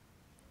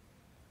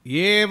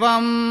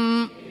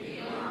Evam,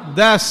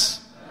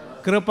 thus,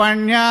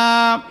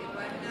 Kripanya,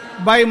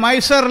 by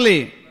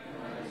miserly,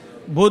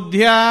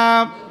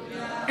 Buddhya,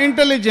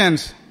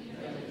 intelligence,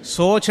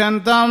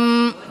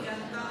 Sochantam,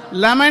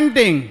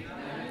 lamenting,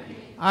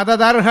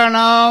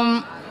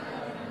 Adadarhanam,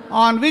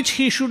 on which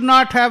he should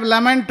not have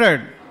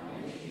lamented,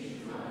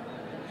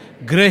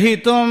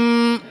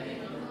 Grahitum,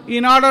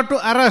 in order to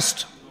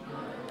arrest,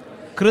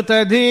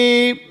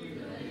 Kṛṣṇa,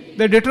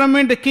 the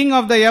determined king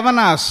of the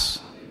Yavanas,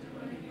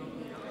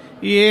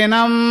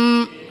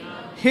 Yenam,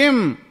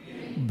 him,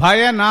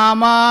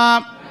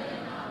 Bhayanama,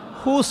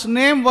 whose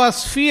name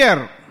was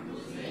fear,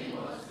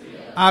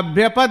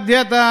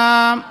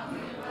 Abhyapadhyata,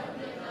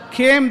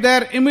 came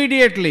there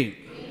immediately.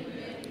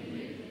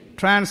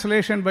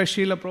 Translation by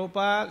Srila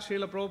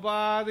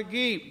Prabhupada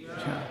ki.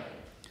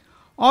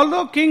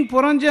 Although King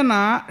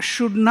Puranjana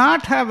should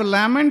not have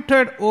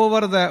lamented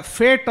over the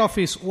fate of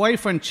his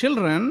wife and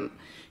children,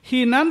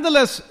 he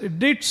nonetheless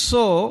did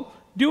so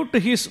due to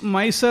his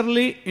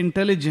miserly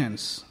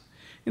intelligence.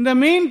 In the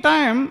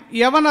meantime,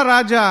 Yavana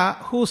Raja,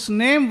 whose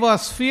name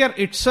was fear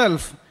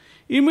itself,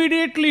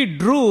 immediately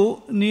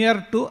drew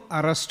near to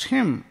arrest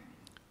him.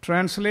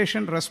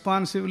 Translation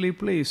responsively,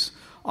 please.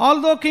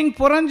 Although King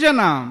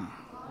Puranjana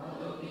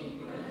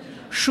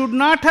should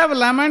not have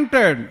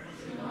lamented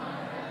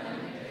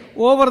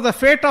over the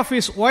fate of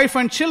his wife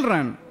and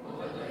children,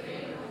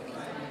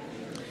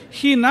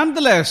 he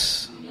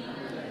nonetheless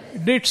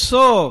did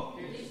so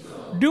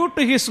due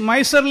to his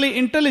miserly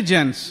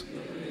intelligence.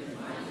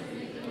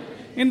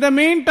 In the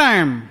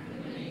meantime,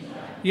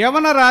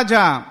 Yavana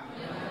Raja,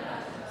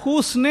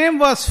 whose name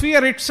was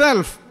fear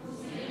itself,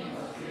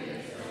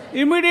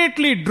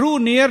 immediately drew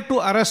near to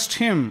arrest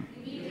him.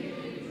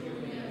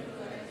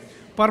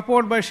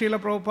 Purport by Srila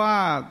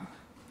Prabhupada.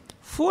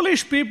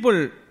 Foolish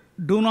people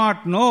do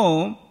not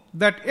know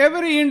that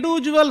every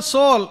individual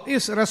soul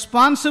is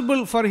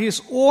responsible for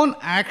his own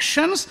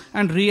actions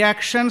and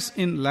reactions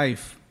in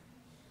life.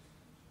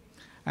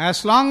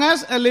 As long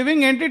as a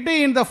living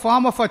entity in the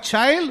form of a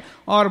child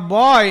or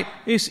boy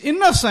is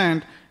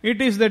innocent, it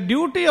is the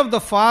duty of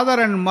the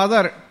father and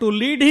mother to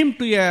lead him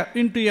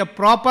into a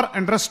proper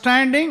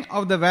understanding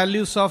of the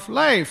values of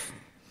life.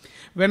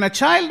 When a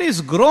child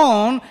is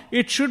grown,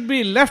 it should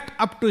be left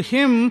up to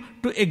him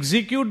to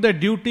execute the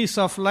duties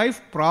of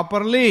life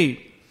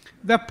properly.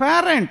 The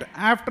parent,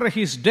 after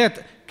his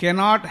death,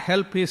 cannot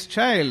help his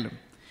child.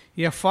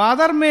 A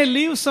father may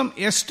leave some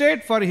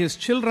estate for his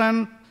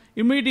children,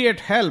 immediate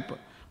help,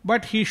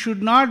 but he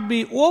should not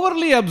be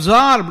overly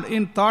absorbed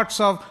in thoughts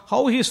of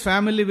how his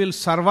family will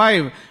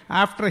survive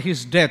after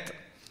his death.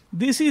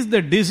 This is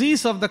the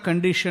disease of the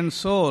conditioned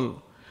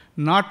soul.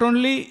 Not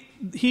only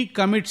he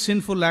commits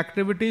sinful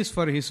activities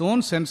for his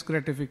own sense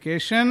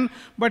gratification,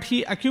 but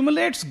he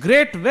accumulates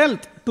great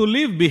wealth to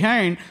leave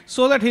behind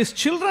so that his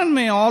children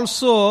may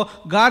also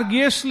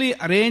gargantuously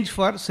arrange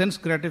for sense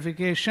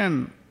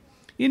gratification.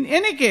 In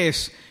any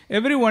case,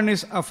 everyone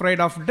is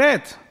afraid of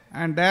death,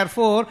 and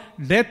therefore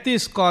death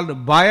is called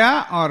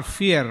bhaya or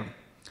fear.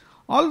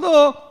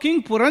 Although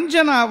King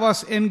Puranjana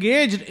was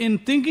engaged in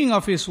thinking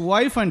of his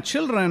wife and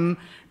children,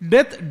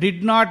 death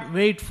did not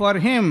wait for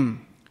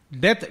him.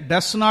 Death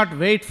does not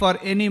wait for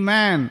any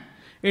man.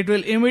 It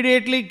will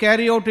immediately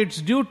carry out its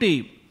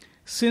duty.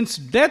 Since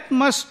death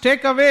must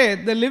take away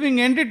the living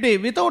entity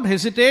without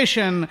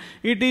hesitation,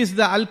 it is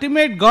the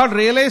ultimate God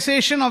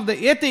realization of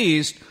the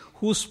atheist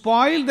who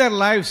spoil their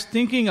lives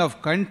thinking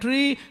of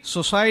country,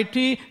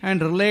 society,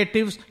 and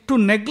relatives to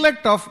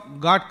neglect of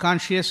God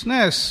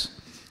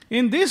consciousness.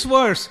 In this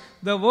verse,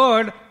 the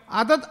word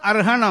adat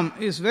arhanam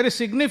is very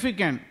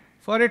significant,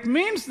 for it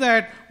means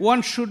that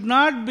one should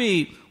not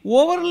be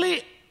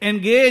overly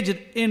engaged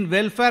in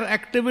welfare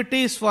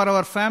activities for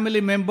our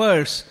family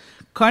members,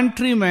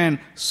 countrymen,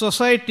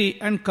 society,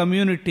 and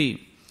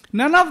community.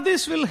 None of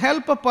this will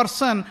help a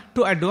person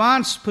to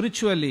advance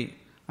spiritually.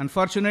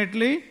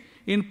 Unfortunately,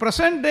 in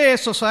present day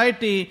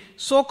society,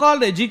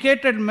 so-called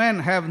educated men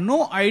have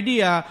no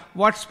idea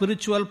what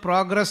spiritual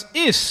progress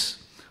is.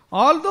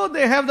 Although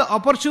they have the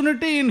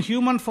opportunity in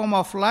human form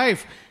of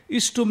life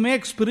is to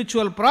make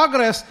spiritual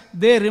progress,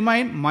 they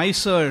remain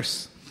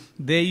misers.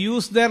 They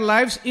use their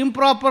lives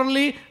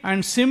improperly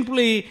and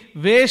simply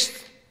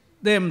waste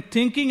them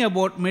thinking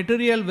about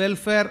material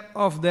welfare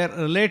of their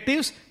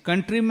relatives,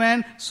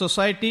 countrymen,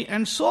 society,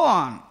 and so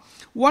on.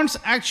 One's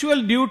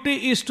actual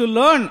duty is to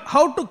learn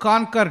how to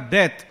conquer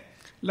death.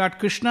 Lord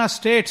Kṛṣṇa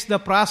states the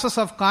process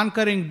of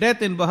conquering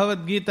death in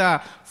Bhagavad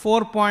Gita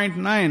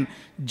 4.9.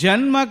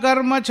 Janma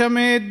karma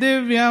chame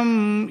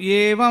divyam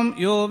evam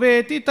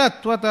yoveti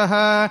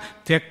tattvataha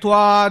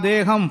tyaktva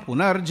deham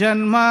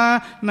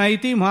punarjanma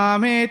naiti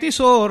mameti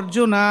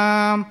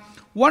sorjuna.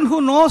 One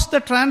who knows the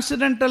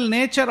transcendental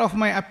nature of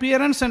my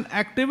appearance and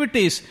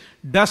activities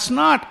does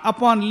not,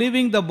 upon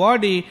leaving the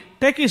body,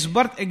 take his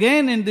birth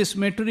again in this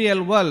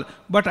material world,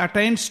 but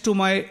attains to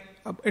my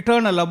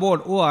eternal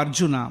abode, O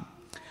Arjuna.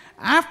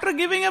 After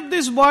giving up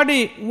this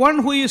body, one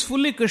who is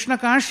fully Krishna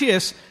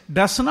conscious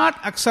does not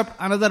accept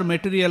another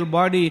material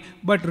body,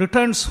 but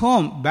returns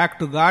home back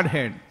to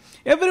Godhead.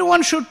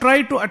 Everyone should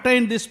try to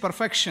attain this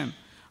perfection.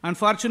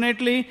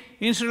 Unfortunately,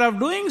 instead of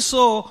doing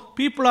so,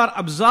 people are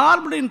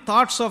absorbed in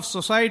thoughts of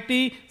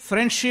society,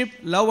 friendship,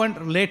 love and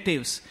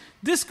relatives.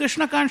 This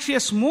Krishna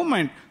conscious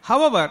movement,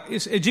 however,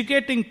 is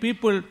educating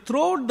people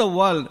throughout the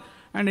world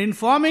and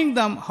informing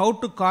them how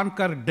to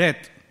conquer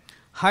death.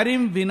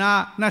 Harim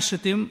vina na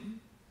shritim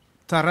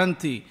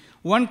taranti.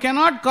 One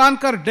cannot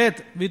conquer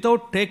death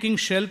without taking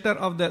shelter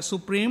of the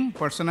Supreme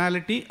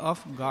Personality of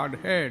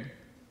Godhead.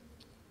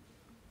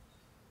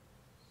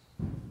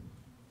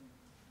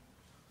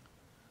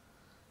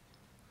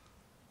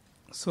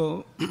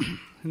 So,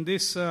 in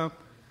this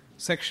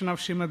section of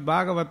Śrīmad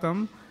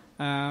Bhāgavatam,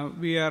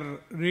 we are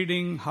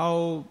reading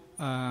how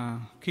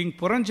King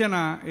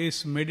Puranjana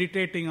is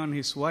meditating on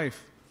his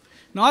wife.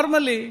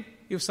 Normally,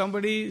 if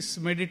somebody is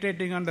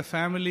meditating on the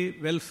family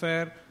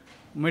welfare,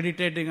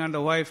 meditating on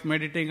the wife,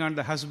 meditating on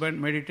the husband,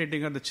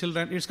 meditating on the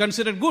children, it's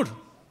considered good.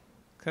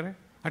 Correct?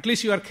 At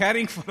least you are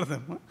caring for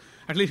them. Huh?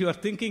 At least you are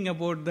thinking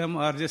about them,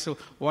 or just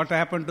what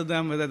happened to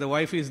them, whether the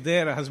wife is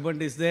there, a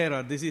husband is there,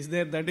 or this is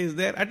there, that is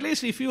there. At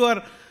least if you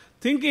are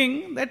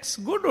thinking, that's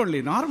good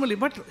only, normally.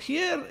 But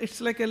here,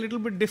 it's like a little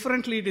bit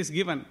differently it is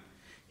given.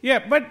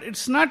 Yeah, but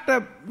it's not,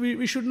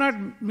 we should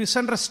not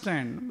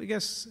misunderstand,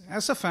 because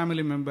as a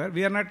family member,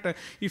 we are not,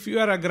 if you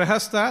are a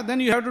grahastha, then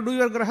you have to do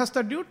your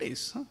grahastha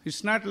duties.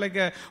 It's not like,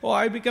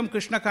 I become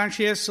Krishna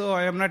conscious, so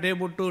I am not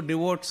able to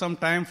devote some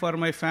time for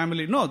my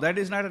family. No, that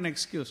is not an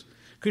excuse.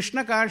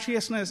 Krishna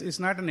consciousness is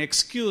not an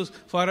excuse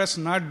for us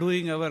not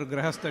doing our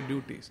grahastha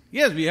duties.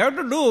 Yes, we have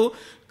to do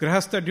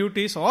grahastha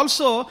duties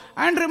also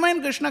and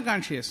remain Krishna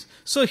conscious.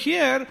 So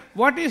here,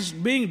 what is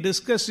being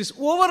discussed is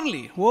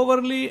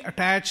overly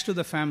attached to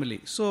the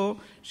family. So,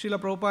 Srila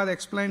Prabhupada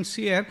explains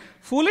here,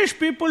 foolish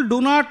people do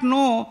not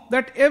know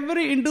that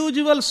every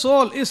individual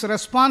soul is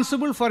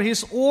responsible for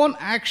his own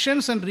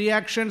actions and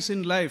reactions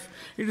in life.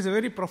 It is a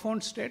very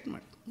profound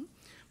statement.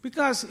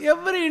 Because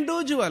every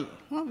individual,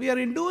 we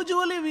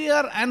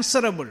are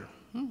answerable.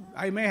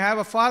 I may have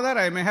a father,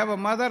 I may have a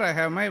mother, I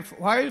have my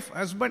wife,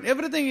 husband,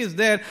 everything is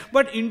there,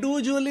 but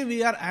individually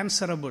we are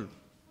answerable.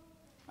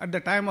 At the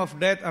time of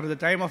death or the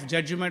time of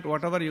judgment,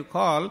 whatever you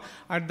call,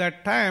 at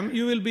that time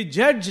you will be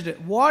judged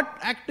what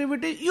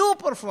activity you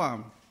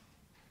perform.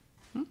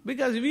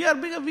 Because we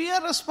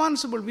are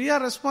responsible. We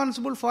are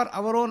responsible for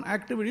our own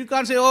activity. You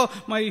can't say,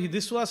 my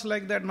this was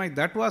like that, my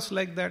that was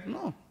like that.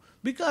 No.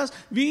 Because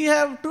we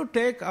have to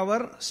take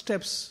our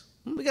steps.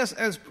 Because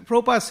as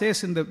Prabhupada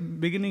says in the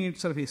beginning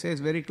itself, he says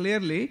very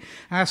clearly,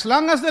 as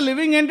long as the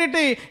living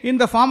entity in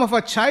the form of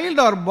a child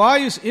or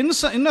boy is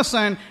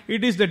innocent,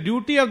 it is the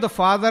duty of the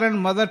father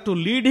and mother to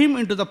lead him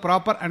into the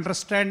proper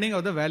understanding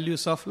of the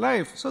values of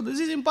life. So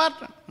this is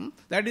important.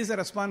 That is the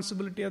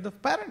responsibility of the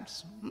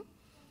parents.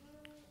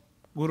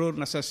 Guru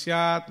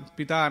nasasyat,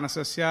 pita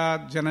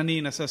nasasyat,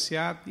 janani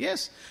nasasyat.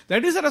 Yes,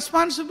 that is a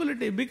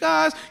responsibility,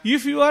 because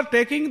if you are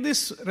taking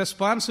this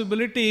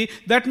responsibility,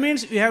 that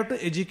means we have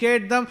to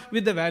educate them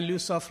with the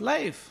values of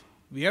life.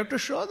 We have to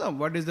show them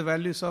what is the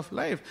values of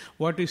life,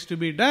 what is to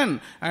be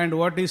done, and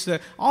what is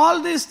all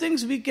these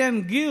things we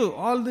can give,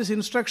 all these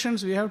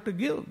instructions we have to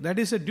give. That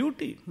is a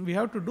duty. We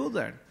have to do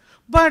that.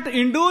 But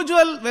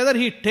individual, whether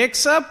he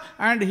takes up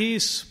and he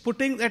is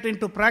putting that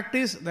into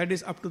practice, that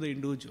is up to the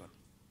individual.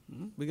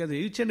 Because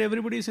each and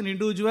everybody is an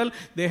individual,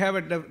 they have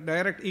a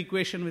direct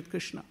equation with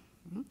Krishna.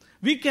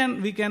 We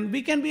can be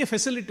a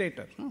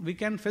facilitator. We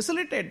can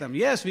facilitate them.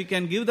 Yes, we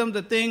can give them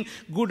the thing,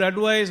 good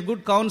advice,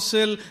 good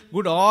counsel,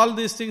 good all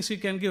these things we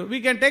can give.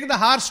 We can take the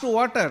horse to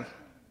water,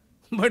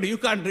 but you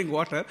can't drink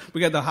water,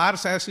 because the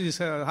horse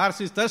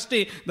is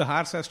thirsty, the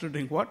horse has to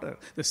drink water.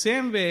 The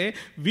same way,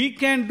 we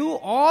can do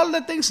all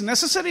the things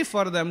necessary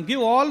for them, give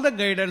all the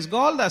guidance, give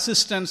all the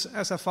assistance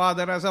as a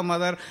father, as a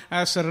mother,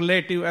 as a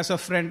relative, as a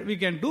friend. We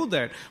can do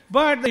that.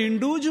 But the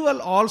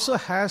individual also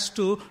has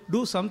to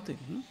do something.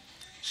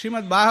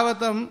 Śrīmad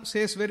Bhāgavatam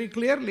says very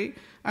clearly,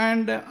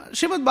 and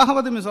Śrīmad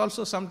Bhāgavatam is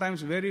also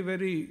sometimes very,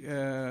 very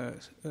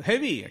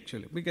heavy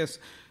actually, because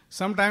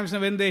sometimes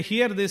when they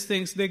hear these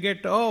things, they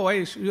get, why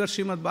your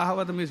Śrīmad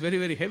Bhāgavatam is very,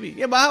 very heavy.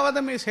 Yeah,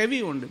 Bhāgavatam is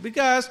heavy only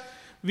because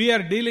we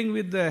are dealing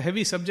with the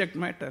heavy subject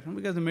matter.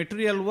 Because the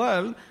material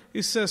world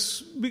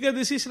is, because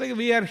this is like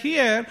we are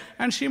here,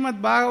 and Śrīmad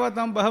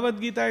Bhāgavatam,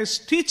 Bhagavad Gita is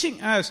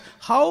teaching us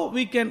how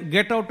we can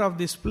get out of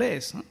this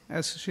place.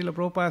 As Srila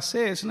Prabhupada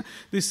says,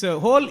 this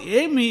whole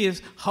aim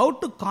is how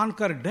to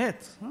conquer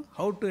death.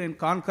 How to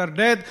conquer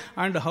death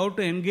and how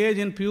to engage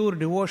in pure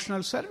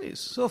devotional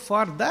service. So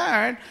for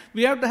that,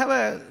 we have to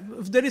have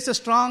if there is a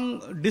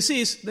strong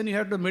disease, then you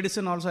have to,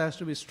 medicine also has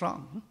to be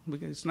strong.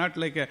 Because it's not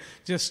like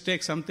just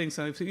take something.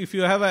 So if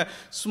you have a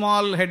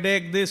small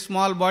headache, this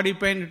small body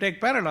pain, you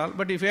take Panadol.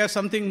 But if you have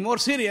something more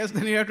serious,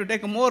 then you have to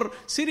take a more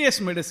serious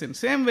medicine.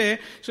 Same way,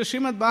 so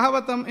Śrīmad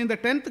Bhāgavatam in the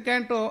 10th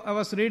canto I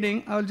was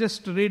reading, I will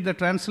just read the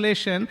translation,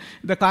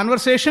 the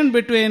conversation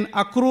between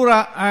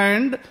Akrura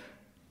and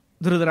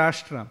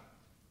Dhritarashtra.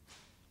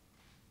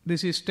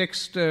 This is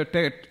text,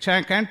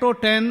 Canto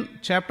 10,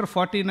 chapter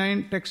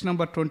 49, text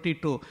number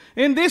 22.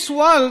 In this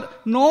world,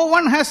 no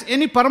one has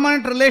any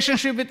permanent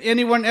relationship with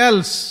anyone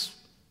else.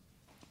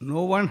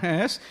 No one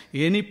has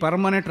any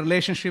permanent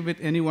relationship with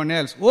anyone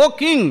else. O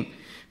king,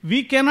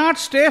 we cannot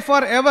stay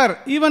forever,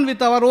 even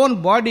with our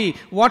own body.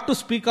 What to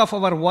speak of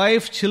our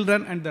wife,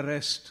 children, and the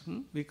rest?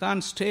 We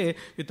can't stay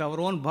with our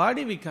own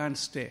body. We can't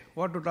stay.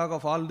 What to talk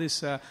of all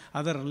these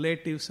other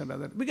relatives and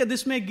other? Because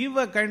this may give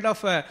a kind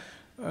of a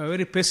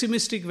very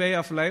pessimistic way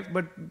of life,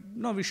 but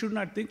no, we should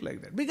not think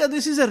like that. Because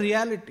this is a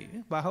reality.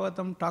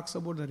 Bhāgavatam talks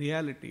about the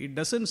reality. It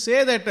doesn't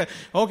say that,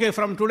 okay,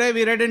 from today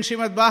we read in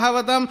Śrīmad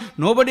Bhāgavatam,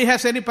 nobody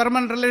has any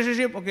permanent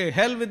relationship. Okay,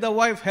 hell with the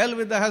wife, hell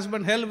with the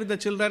husband, hell with the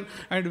children,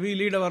 and we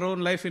lead our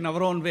own life in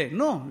our own way.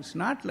 No, it's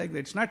not like that.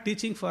 It's not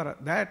teaching for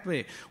that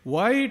way.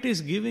 Why it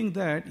is giving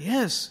that?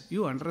 Yes,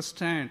 you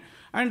understand.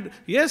 And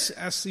yes,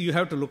 as you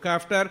have to look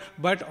after,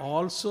 but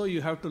also you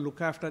have to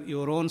look after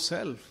your own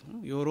self,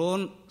 your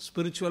own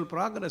spiritual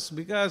progress,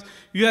 because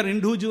you are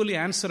individually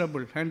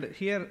answerable. And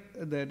here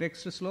the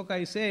next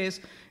sloka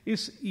says,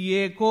 is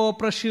eko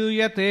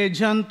prashuyate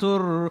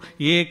jantur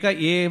eka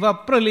eva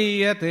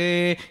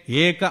praliyate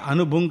eka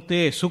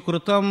anubhunkte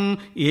sukrutam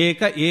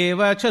eka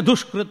eva cha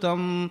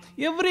dushkrutam.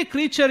 Every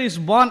creature is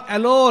born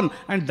alone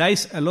and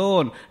dies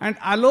alone, and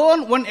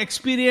alone one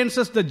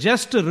experiences the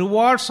just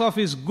rewards of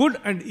his good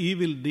and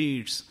evil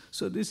deeds.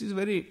 So this is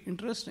very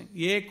interesting.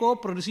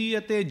 Eko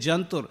prasiyate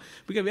jantur.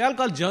 Because we all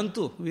call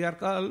jantu. We are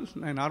called,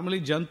 normally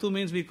jantu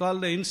means we call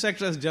the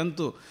insects as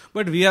jantu.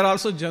 But we are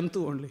also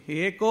jantu only.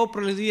 Eko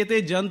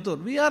prasiyate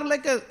jantur. We are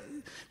like a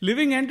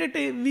living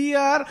entity. We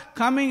are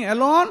coming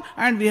alone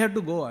and we have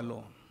to go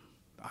alone.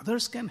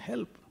 Others can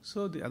help.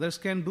 So the others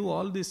can do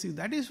all these things.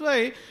 That is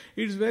why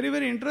it's very,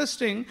 very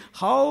interesting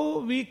how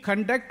we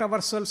conduct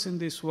ourselves in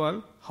this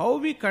world, how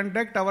we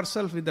conduct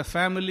ourselves with the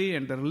family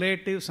and the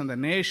relatives and the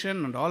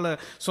nation and all the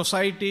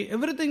society.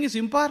 Everything is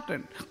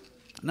important.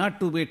 Not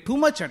to be too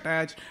much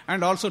attached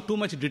and also too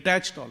much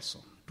detached also.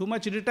 Too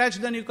much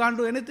detached, then you can't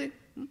do anything.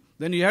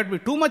 Then you have to be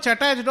too much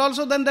attached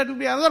also, then that will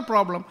be another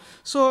problem.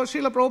 So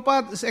Srila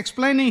Prabhupada is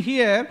explaining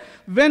here,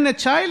 when a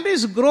child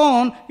is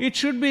grown, it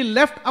should be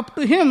left up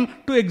to him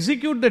to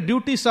execute the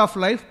duties of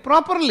life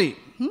properly.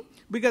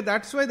 Because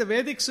that's why the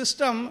Vedic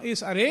system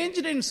is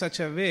arranged in such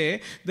a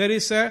way, there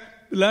is a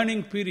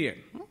learning period.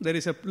 There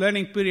is a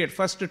learning period.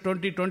 First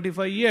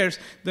 20-25 years,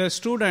 the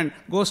student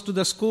goes to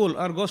the school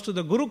or goes to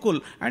the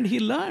Gurukul and he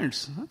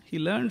learns. He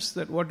learns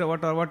that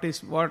what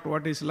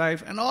is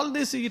life, and all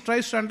this he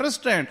tries to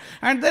understand.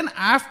 And then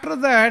after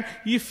that,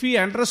 if he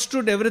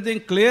understood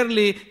everything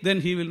clearly, then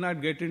he will not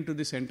get into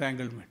this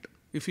entanglement.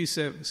 If he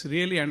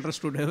really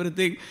understood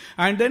everything,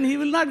 and then he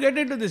will not get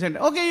into this.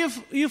 Okay,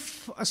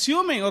 if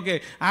assuming,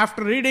 okay,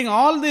 after reading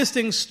all these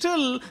things,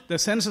 still the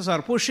senses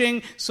are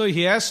pushing, so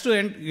he has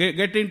to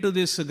get into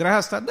this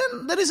grahastha,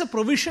 then there is a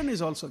provision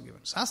is also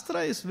given. Shastra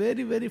is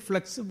very, very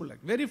flexible,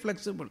 very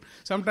flexible.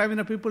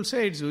 Sometimes people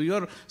say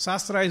your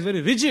Shastra is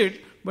very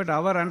rigid, but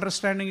our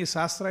understanding is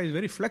Shastra is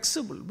very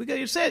flexible. Because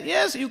it says,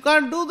 yes, you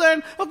can't do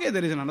that. Okay,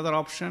 there is another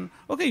option.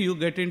 Okay, you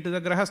get into the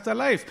grahastha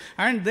life.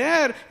 And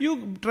there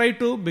you try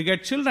to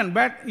beget children.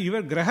 But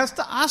your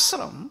grahastha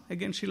ashram,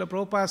 again Srila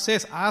Prabhupada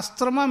says,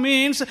 ashrama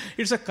means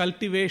it's a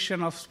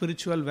cultivation of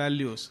spiritual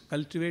values.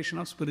 Cultivation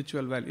of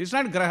spiritual values. It's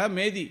not graha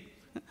medhi.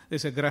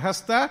 There's a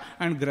grahastha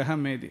and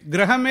grahamedi.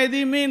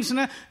 Grahamedi means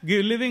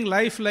living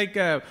life like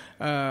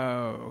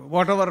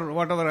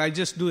whatever I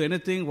just do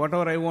anything,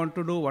 whatever I want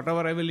to do,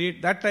 whatever I will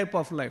eat, that type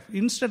of life.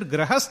 Instead,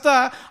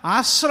 grahastha,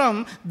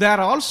 ashram, there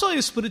also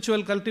is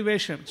spiritual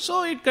cultivation.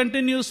 So it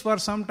continues for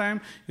some time.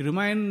 You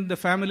remain the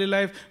family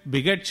life,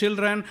 beget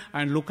children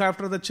and look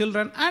after the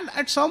children. And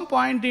at some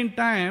point in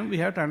time, we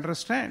have to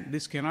understand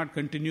this cannot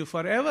continue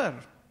forever.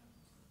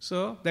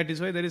 So that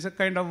is why there is a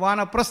kind of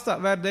vanaprastha,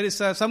 where there is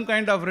some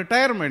kind of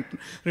retirement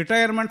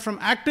from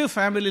active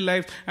family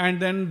life,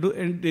 and then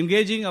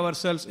engaging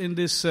ourselves in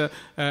this,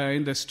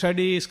 in the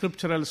study,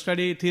 scriptural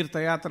study, tirtha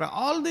yatra.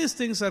 All these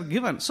things are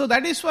given. So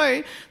that is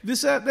why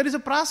there is a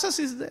process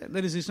is there.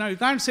 You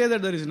can't say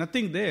that there is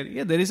nothing there.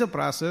 Yeah, there is a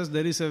process.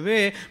 There is a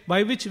way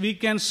by which we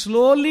can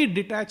slowly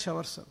detach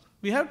ourselves.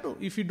 We have to.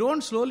 If you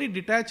don't slowly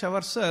detach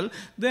ourselves,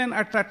 then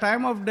at the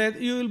time of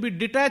death, you will be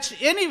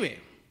detached anyway.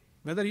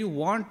 Whether you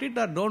want it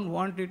or don't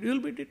want it, you will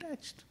be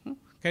detached.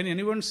 Can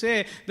anyone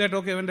say that,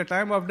 okay, when the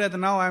time of death,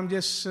 now I am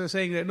just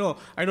saying that, no,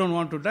 I don't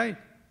want to die.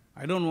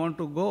 I don't want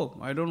to go.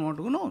 I don't want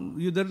to go. No,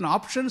 the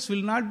options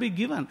will not be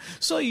given.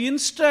 So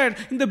instead,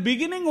 in the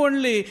beginning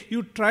only,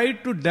 you try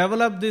to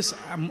develop this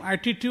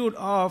attitude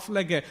of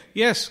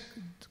yes,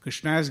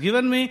 Kṛṣṇa has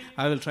given me,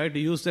 I will try to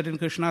use that in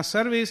Kṛṣṇa's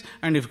service.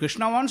 And if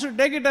Kṛṣṇa wants to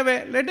take it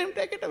away, let him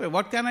take it away.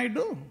 What can I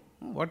do?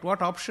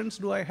 What options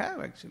do I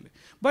have actually?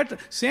 But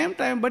same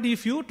time, but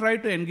if you try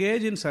to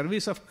engage in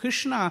service of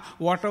Kṛṣṇa,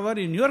 whatever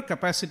in your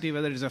capacity,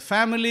 whether it's a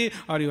family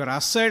or your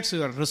assets,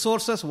 your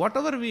resources,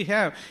 whatever we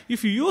have,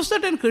 if you use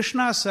that in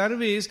Kṛṣṇa's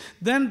service,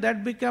 then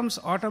that becomes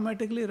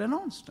automatically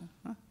renounced.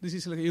 This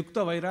is like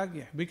yukta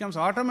vairagya. Becomes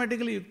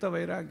automatically yukta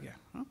vairagya.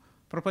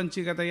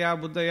 Prapanchikataya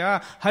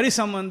buddhaya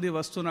harisambandhi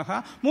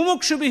vastunaha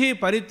mumukshubhihi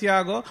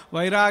parityago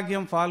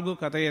vairagyam falgu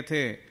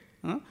katayate.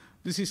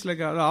 This is like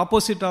the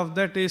opposite of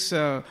that is,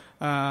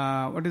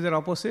 what is the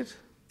opposite?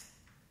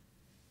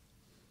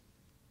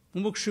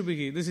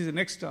 Mumukshubhihi. This is the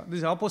next, this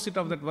is opposite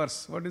of that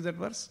verse. What is that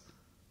verse?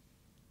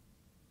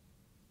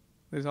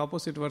 There is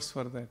opposite verse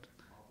for that.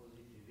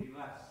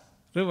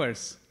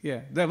 Reverse.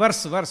 Yeah. The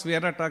verse. We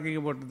are not talking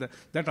about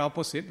that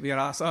opposite. We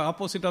are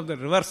opposite of the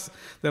reverse.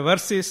 The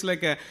verse is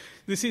like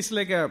this is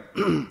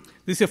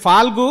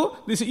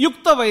Falgu, this is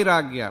Yukta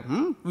Vairagya.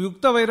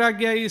 Yukta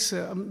Vairagya is,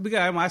 because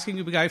I am asking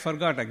you, because I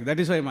forgot. That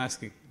is why I am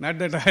asking. Not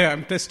that I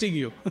am testing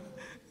you.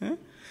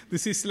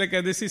 This is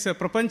a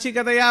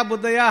Prapanchikataya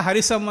Buddhaya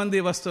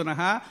Harisambandhi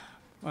Vastunaha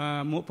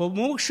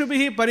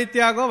Mumukshubhihi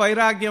Parityago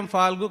Vairagyam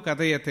Falgu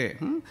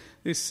Katayate.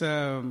 This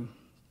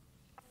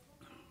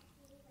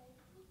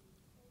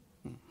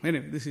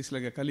anyway, this is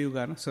like a Kali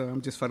Yuga, so I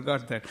just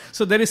forgot that.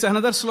 So there is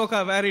another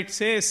sloka where it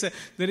says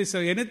there is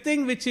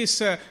anything which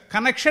is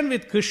connection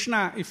with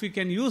Kṛṣṇa. If we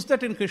can use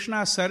that in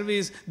Krishna's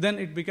service, then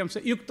it becomes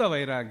a Yukta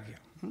Vairagya.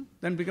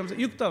 Then becomes a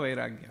Yukta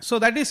Vairagya. So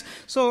that is,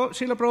 so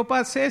Srila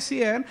Prabhupada says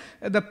here,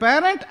 the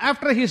parent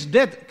after his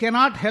death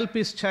cannot help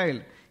his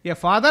child. A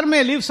father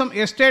may leave some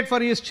estate for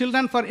his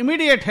children for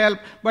immediate help,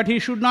 but he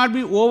should not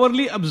be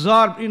overly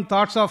absorbed in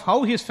thoughts of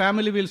how his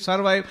family will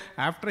survive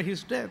after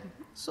his death.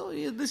 So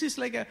this is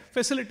like a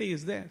facility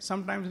is there.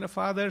 Sometimes the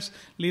fathers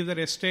leave their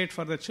estate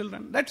for the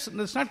children. That's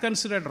not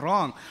considered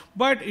wrong.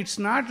 But it's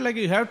not like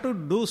you have to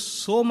do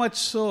so much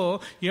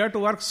so, you have to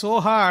work so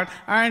hard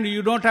and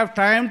you don't have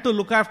time to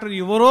look after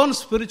your own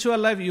spiritual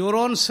life, your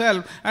own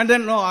self, and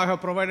then, no, I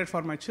have provided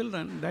for my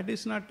children. That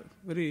is not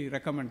very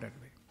recommended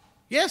way.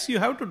 Yes, you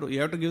have to do. You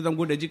have to give them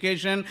good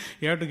education.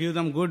 You have to give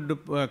them good,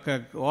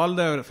 all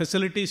the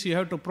facilities you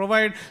have to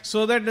provide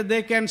so that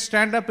they can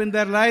stand up in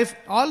their life.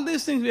 All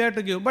these things we have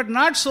to give. But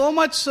not so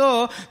much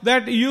so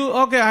that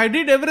I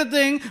did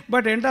everything,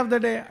 but end of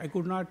the day, I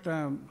could not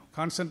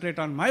concentrate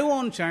on my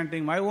own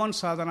chanting, my own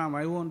sadhana,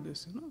 my own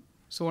this.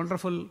 So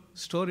wonderful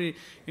story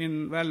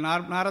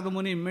Narada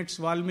Muni meets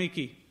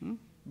Valmiki.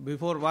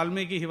 Before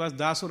Valmiki, he was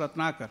Dasu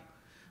Ratnakar.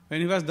 When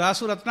he was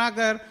Dasu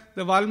Ratnakar,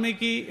 the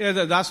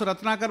Dasu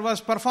Ratnakar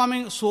was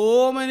performing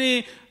so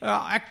many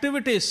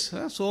activities,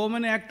 so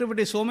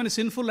many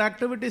sinful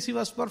activities he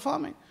was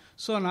performing.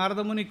 So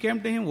Narada Muni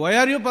came to him, why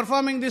are you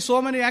performing these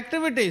so many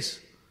activities?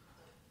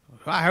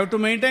 I have to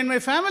maintain my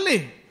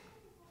family.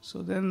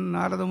 So then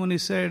Narada Muni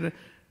said,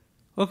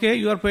 okay,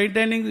 you are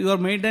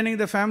maintaining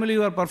the family,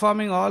 you are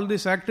performing all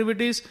these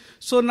activities.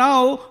 So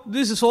now,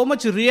 this is so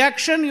much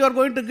reaction you are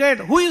going to get.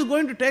 Who is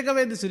going to take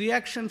away this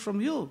reaction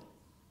from you?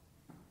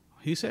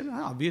 He said,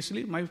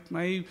 obviously, my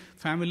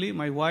family,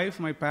 my wife,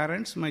 my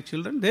parents, my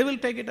children, they will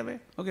take it away.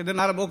 Okay, then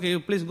you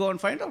please go and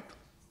find out.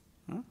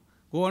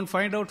 Go and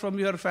find out from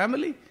your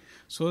family.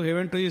 So he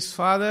went to his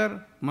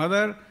father,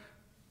 mother,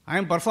 I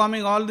am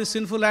performing all these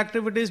sinful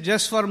activities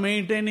just for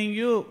maintaining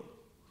you.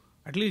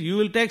 At least you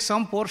will take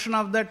some portion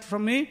of that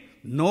from me?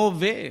 No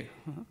way.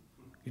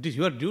 It is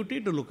your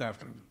duty to look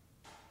after me.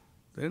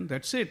 Then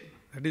that's it.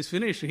 That is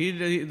finished.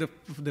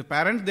 The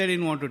parents, they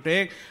didn't want to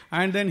take.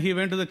 And then he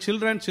went to the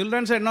children.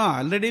 Children said, no,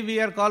 already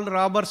we are called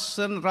robber's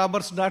son,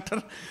 robber's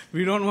daughter.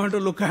 We don't want to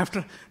look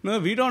after. No,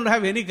 we don't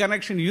have any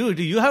connection.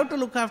 You have to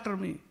look after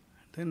me.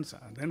 Then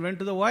went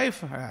to the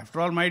wife. After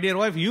all, my dear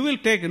wife, you will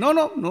take.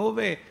 No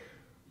way.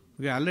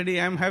 I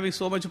am having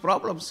so much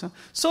problems.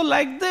 So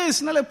like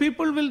this,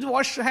 people will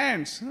wash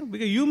hands.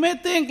 Because you may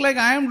think like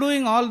I am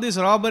doing all this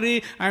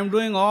robbery, I am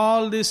doing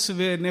all these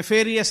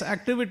nefarious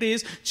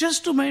activities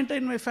just to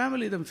maintain my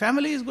family. The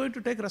family is going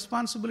to take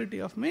responsibility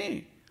of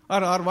me.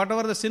 Or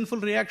whatever the sinful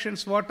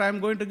reactions, what I am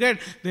going to get,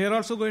 they are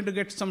also going to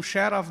get some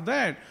share of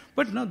that.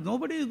 But no,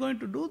 nobody is going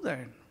to do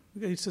that.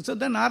 So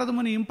then Narada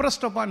Muni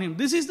impressed upon him.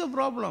 This is the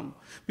problem.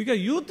 Because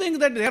you think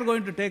that they are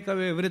going to take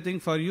away everything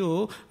for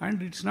you, and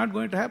it's not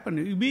going to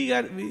happen. We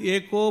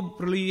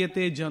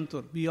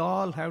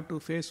all have to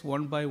face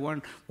one by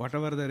one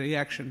whatever the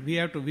reaction. We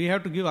have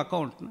to give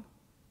account. No?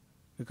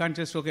 You can't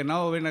just,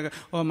 now when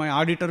my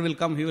auditor will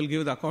come, he will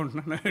give the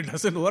account. No, it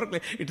doesn't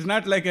work. It's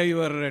not like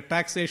your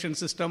taxation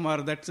system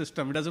or that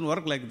system. It doesn't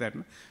work like that.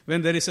 No?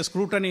 When there is a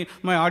scrutiny,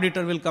 my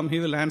auditor will come, he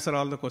will answer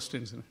all the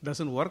questions. It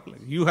doesn't work like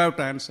that. You have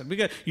to answer.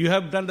 Because you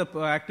have done the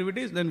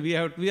activities, then we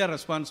are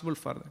responsible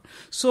for that.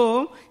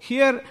 So,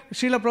 here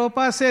Srila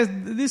Prabhupada says,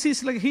 this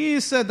is like, he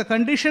is the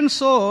conditioned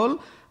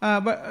soul,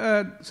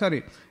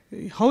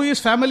 how his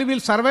family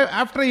will survive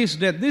after his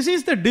death. This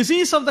is the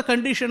disease of the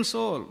conditioned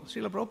soul.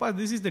 Srila Prabhupada,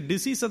 this is the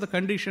disease of the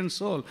conditioned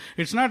soul.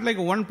 It's not like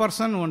one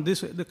person,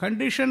 the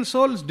conditioned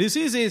soul's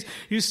disease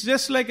is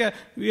just like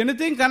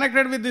anything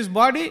connected with this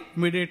body,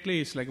 immediately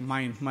it's like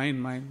mind.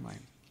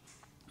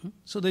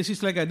 So this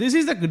is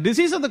the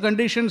disease of the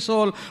conditioned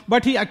soul,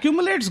 but he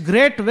accumulates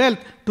great wealth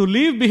to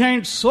leave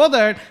behind so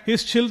that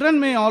his children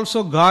may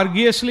also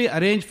gorgeously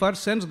arrange for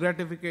sense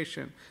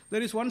gratification.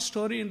 There is one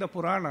story in the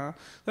Purana.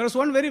 There was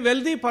one very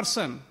wealthy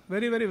person,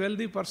 very, very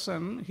wealthy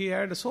person. He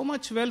had so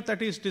much wealth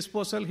at his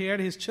disposal, he had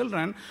his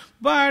children,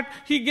 but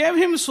he gave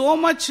him so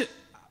much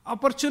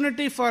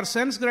opportunity for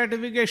sense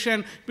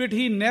gratification, but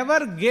he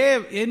never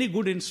gave any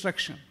good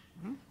instruction.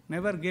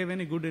 Never gave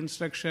any good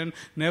instruction,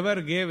 never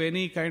gave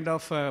any kind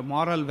of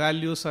moral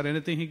values or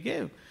anything he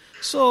gave.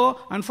 So,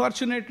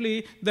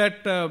 unfortunately,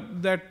 that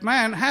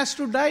man has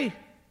to die.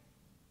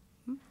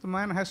 The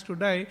man has to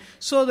die.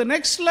 So, the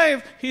next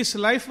life, his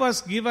life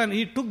was given.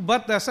 He took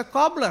birth as a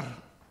cobbler.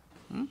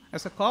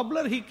 As a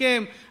cobbler, he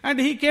came, and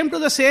he came to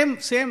the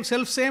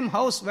same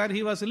house where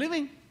he was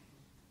living.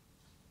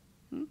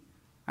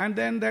 And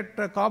then that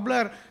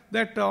cobbler,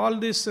 that all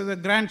these the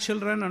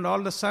grandchildren and all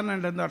the son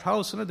and in that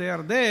house, they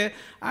are there.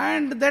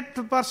 And that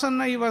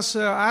person, he was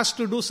asked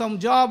to do some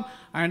job,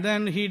 and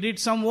then he did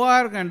some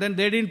work, and then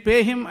they didn't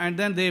pay him, and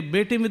then they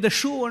beat him with the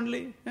shoe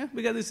only.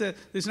 Because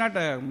it's not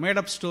a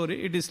made-up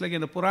story. It is like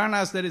in the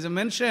Puranas, there is a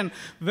mention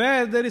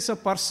where there is a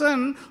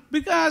person,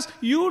 because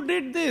you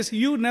did this,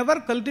 you never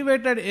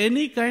cultivated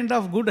any kind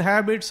of good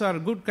habits or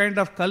good kind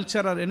of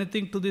culture or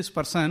anything to this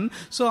person.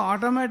 So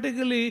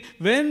automatically,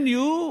 when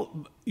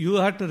you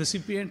are the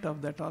recipient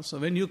of that also.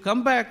 When you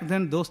come back,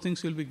 then those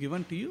things will be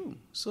given to you.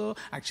 So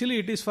actually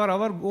it is for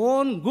our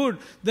own good,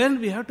 then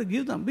we have to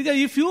give them. Because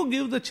if you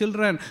give the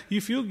children,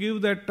 if you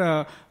give that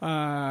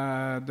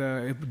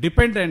the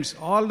dependents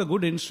all the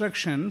good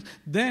instructions,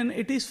 then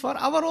it is for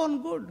our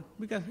own good.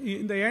 Because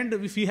in the end,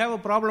 if we have a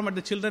problem,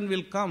 the children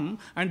will come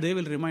and they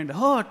will remind,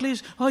 at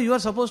least, you are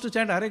supposed to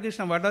chant Hare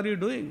Krishna, what are you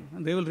doing?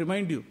 And they will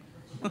remind you.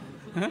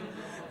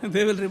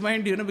 They will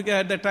remind you, because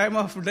at the time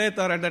of death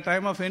or at the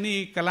time of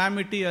any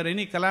calamity or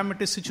any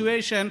calamitous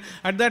situation,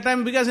 at that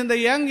time, because in the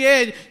young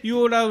age, you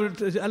would have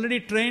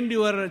already trained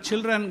your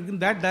children in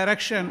that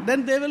direction,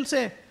 then they will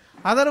say.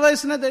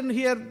 Otherwise, then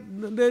here,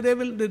 they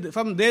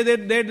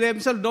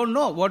themselves don't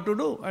know what to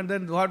do, and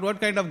then what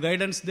kind of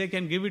guidance they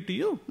can give it to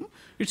you.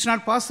 It's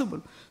not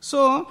possible.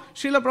 So,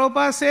 Srila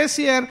Prabhupada says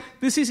here,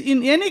 this is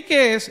in any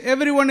case,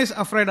 everyone is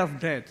afraid of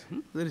death.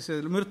 There is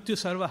a mrityu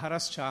sarva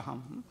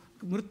haraschaham.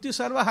 Mrityu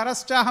sarva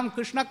haraschaham,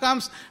 Kṛṣṇa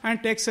comes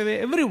and takes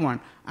away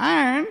everyone.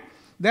 And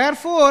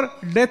therefore,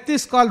 death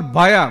is called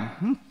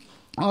bhaya,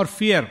 or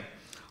fear.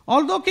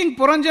 Although King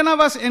Puranjana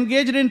was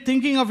engaged in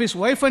thinking of his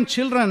wife and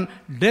children,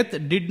 death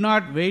did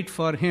not wait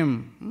for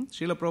him.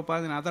 Srila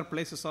Prabhupada in other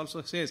places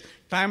also says,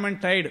 time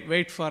and tide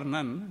wait for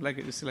none.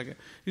 It's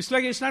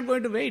not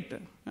going to wait.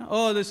 This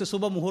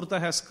Subha Muhurta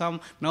has come,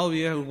 now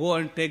we have to go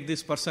and take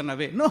this person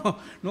away. No,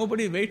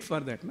 nobody wait for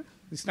that.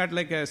 It's not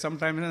like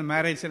sometime in a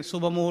marriage, and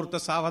Subha Muhurta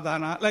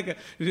Savadhana, like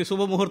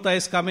Subha Muhurta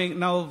is coming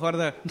now for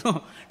the...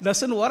 No,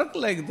 doesn't work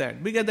like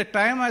that. Because the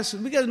time has...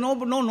 Because no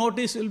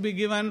notice will be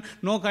given,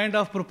 no kind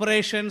of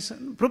preparations.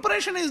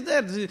 Preparation is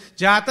there.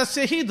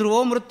 Jatasya hi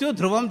dhruvam mrityu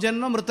dhruvam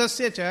janma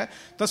mritasya cha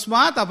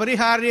tasmat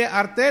apariharya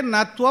arte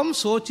natvam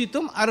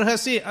sochitum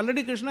arhasi.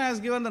 Already Krishna has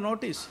given the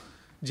notice.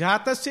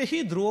 Jatasya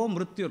hi dhruvam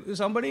mrityu. If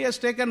somebody has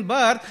taken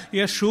birth,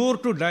 he is sure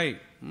to die.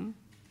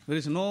 There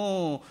is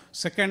no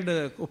second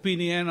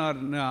opinion or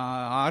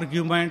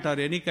argument or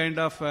any kind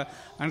of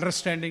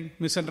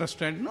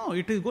misunderstanding. No,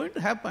 it is going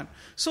to happen.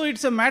 So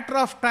it's a matter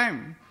of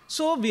time.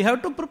 So we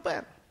have to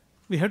prepare.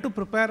 We have to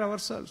prepare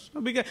ourselves.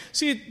 Because,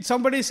 see,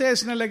 somebody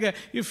says,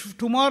 if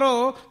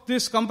tomorrow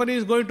this company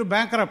is going to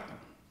bankrupt,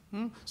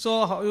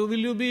 so will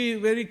you be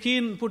very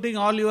keen putting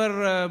all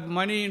your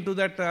money into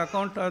that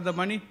account or the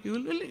money?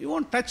 You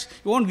won't touch,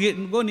 you won't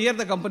go near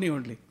the company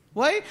only.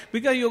 Why?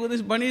 Because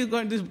this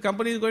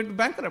company is going to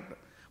bankrupt.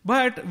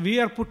 But we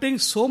are putting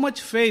so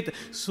much faith,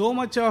 so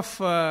much of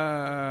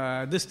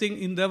this thing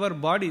in our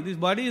body. This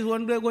body is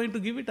one day going to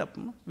give it up.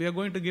 No? We are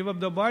going to give up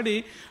the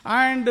body,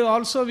 and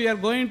also we are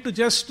going to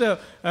just,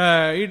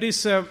 and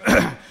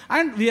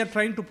we are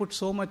trying to put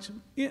so much.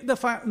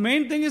 The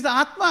main thing is the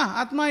Atma.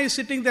 Atma is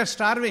sitting there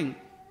starving.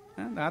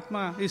 The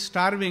Atma is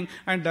starving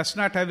and does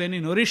not have any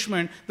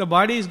nourishment. The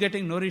body is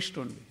getting nourished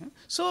only.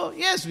 So,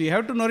 yes, we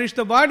have to nourish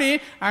the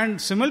body, and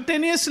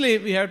simultaneously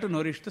we have to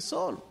nourish the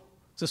soul.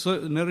 So,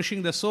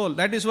 nourishing the soul.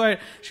 That is why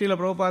Srila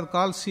Prabhupada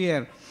calls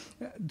here,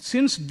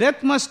 since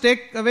death must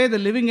take away the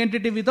living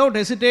entity without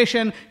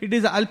hesitation, it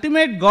is the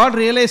ultimate God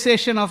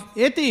realization of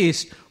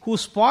atheists who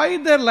spoil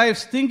their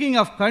lives thinking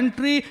of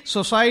country,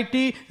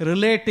 society,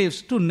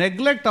 relatives to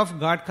neglect of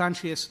God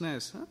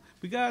consciousness.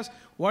 Because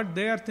what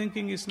they are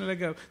thinking is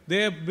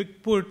they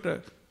put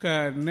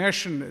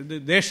nation, the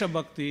Desha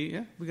Bhakti,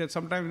 because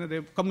sometimes they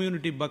have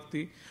community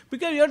Bhakti.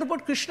 Because you have to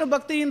put Kṛṣṇa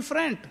Bhakti in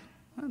front.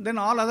 Then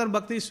all other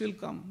bhaktis will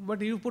come.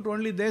 But you put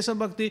only Desha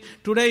Bhakti.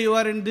 Today you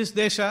are in this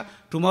Desha.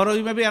 Tomorrow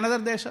you may be another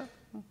Desha.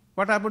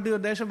 What happened to your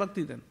Desha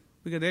Bhakti then?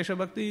 Because Desha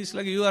Bhakti is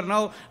like you are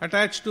now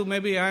attached to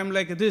maybe I am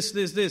like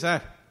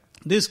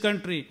this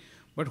country.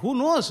 But who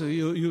knows?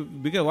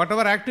 Because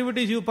whatever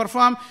activities you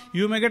perform,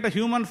 you may get a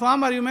human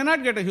form or you may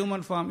not get a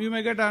human form. You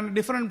may get a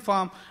different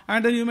form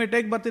and then you may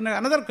take birth in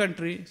another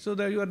country. So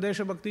that your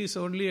Desha Bhakti is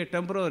only a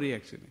temporary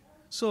actually.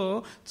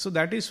 So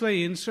that is why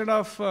instead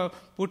of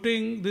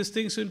putting these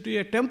things into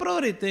a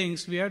temporary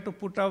things, we have to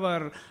put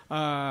our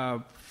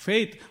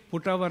faith,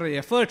 put our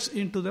efforts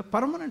into the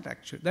permanent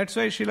actually. That's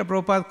why Srila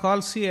Prabhupada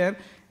calls here,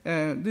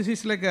 this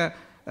is like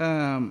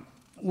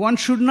one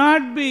should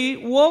not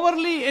be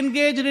overly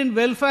engaged in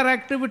welfare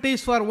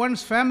activities for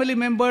one's family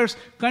members,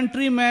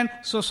 countrymen,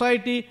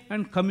 society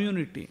and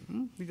community.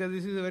 Because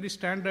this is a very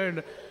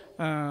standard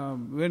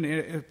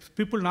when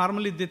people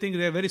normally they think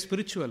they are very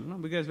spiritual, no?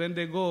 Because when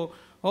they go,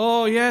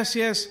 oh yes,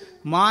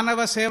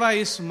 Manava Seva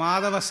is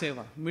Madhava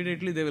Seva.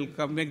 Immediately they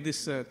will make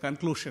this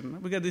conclusion. No?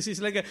 Because this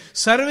is like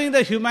serving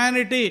the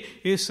humanity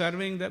is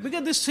serving the...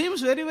 Because this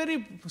seems very,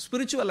 very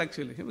spiritual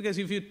actually. Because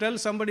if you tell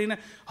somebody,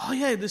 oh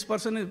yeah, this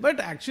person is...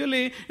 But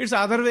actually, it's the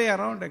other way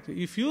around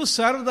actually. If you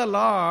serve the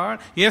Lord,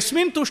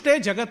 Yasmin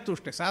Tushte, Jagat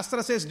Tushte.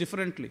 Shastra says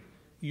differently.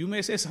 You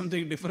may say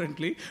something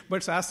differently,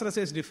 but Shastra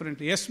says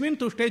differently. Yasmin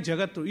Tushte,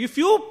 Jagat Tushte. If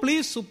you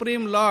please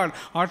Supreme Lord,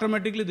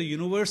 automatically the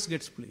universe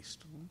gets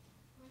pleased.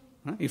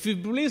 If you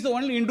please the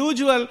only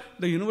individual,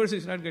 the universe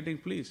is not getting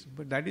pleased.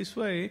 But that is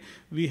why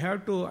we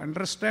have to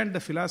understand the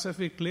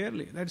philosophy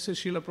clearly. That's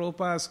Srila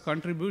Prabhupada's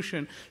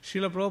contribution.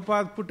 Srila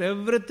Prabhupada put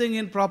everything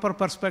in proper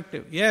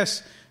perspective.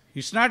 Yes,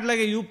 it's not like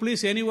you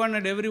please anyone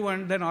and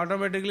everyone, then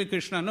automatically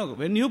Kṛṣṇa. No,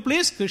 when you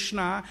please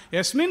Kṛṣṇa,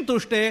 Yasmin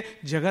Tushte,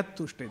 Jagat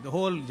Tushte, the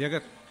whole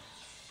Jagat.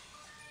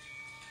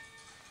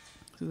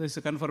 So that's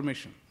a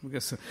confirmation.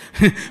 Because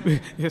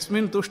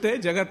Yasmin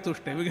Tushte, Jagat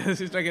Tushte.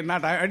 Because it's like,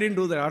 I didn't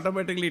do that.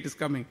 Automatically it is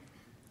coming.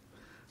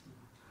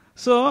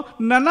 So,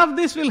 none of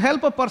this will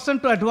help a person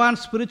to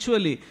advance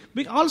spiritually.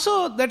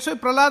 Also, that's why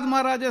Prahlad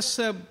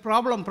Maharaja's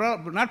problem,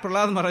 not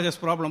Prahlad Maharaja's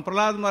problem,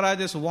 Prahlad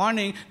Maharaja's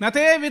warning,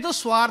 Nate vidu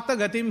swartha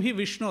gatim hi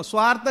Vishnu.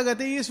 Swartha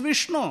gati is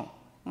Vishnu.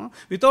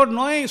 Without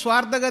knowing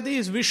Swartha gati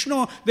is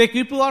Vishnu, they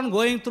keep on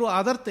going through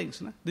other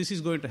things. This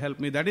is going to help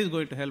me, that is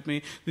going to help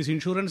me, this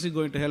insurance is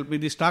going to help me,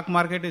 the stock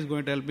market is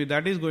going to help me,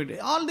 that is going to...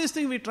 All these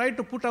things we try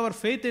to put our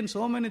faith in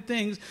so many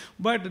things,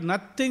 but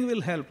nothing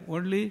will help.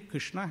 Only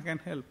Kṛṣṇa can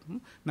help.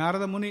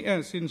 Narada Muni,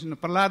 since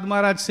Prahlad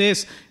Maharaj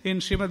says in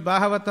Śrīmad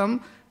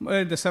Bhāgavatam,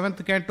 the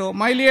 7th canto,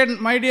 My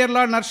dear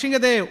Lord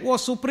Narsinghadev, O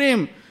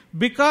Supreme,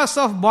 because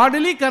of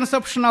bodily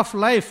conception of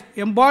life,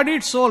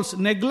 embodied souls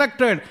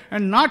neglected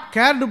and not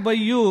cared by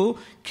you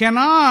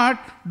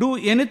cannot do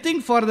anything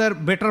for their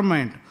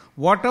betterment.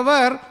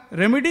 Whatever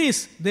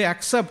remedies they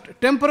accept,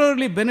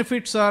 temporarily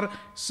benefits are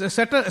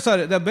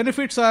the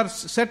benefits are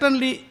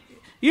certainly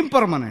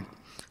impermanent.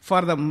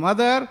 For the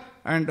mother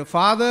and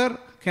father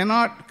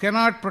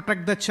cannot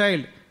protect the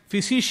child.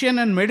 Physician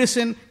and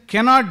medicine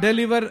cannot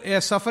deliver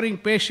a suffering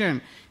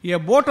patient. A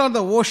boat on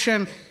the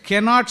ocean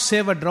cannot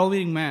save a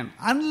drowning man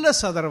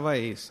unless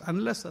otherwise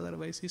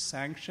is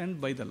sanctioned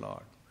by the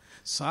Lord.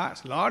 So,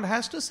 Lord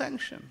has to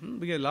sanction.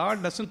 Because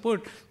Lord doesn't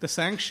put the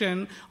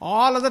sanction,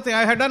 all other things.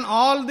 I have done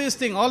all these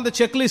things, all the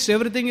checklist,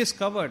 everything is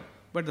covered.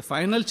 But the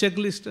final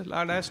checklist,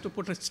 Lord has to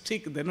put a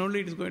stick, then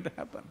only it is going to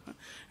happen.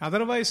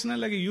 Otherwise,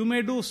 like you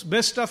may do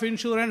best of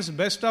insurance,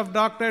 best of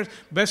doctors,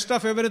 best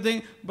of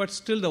everything, but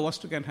still the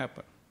worst can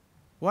happen.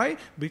 Why?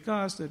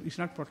 Because it's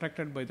not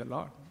protected by the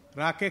Lord.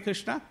 Rake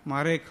Kṛṣṇa,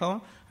 Mare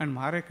Khaun, and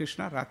Mare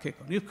Kṛṣṇa, Rake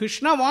Khaun. If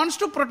Kṛṣṇa wants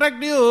to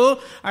protect you,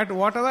 at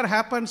whatever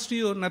happens to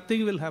you,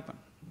 nothing will happen.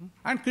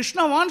 And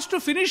Kṛṣṇa wants to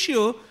finish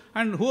you,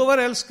 and whoever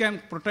else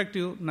can protect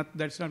you,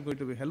 that's not going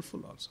to be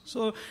helpful also.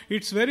 So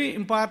it's very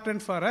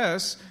important for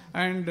us,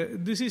 and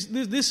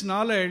this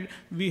knowledge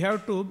we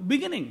have to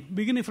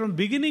from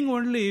beginning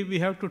only we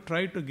have to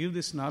try to give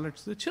this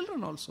knowledge to the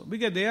children also,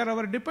 because they are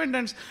our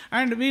dependents,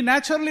 and we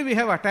naturally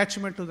have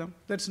attachment to them.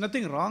 There's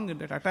nothing wrong in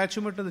that.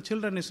 Attachment to the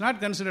children is not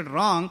considered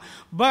wrong,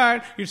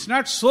 but it's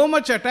not so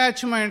much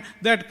attachment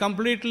that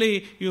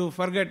completely you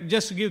forget.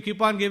 Just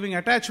keep on giving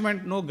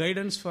attachment, no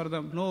guidance for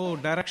them, no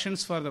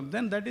directions for them.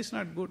 Then that is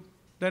not good.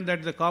 Then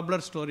that's the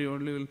cobbler story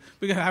only will.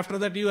 Because after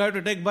that you have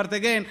to take birth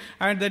again,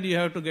 and then you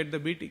have to get the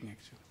beating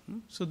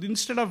actually. So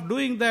instead of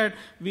doing that,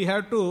 we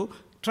have to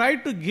try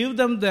to give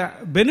them the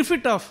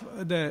benefit of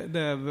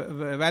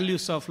the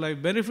values of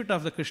life, benefit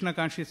of the Kṛṣṇa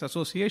conscious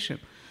association.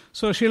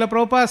 So Srila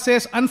Prabhupada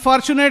says,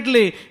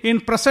 unfortunately, in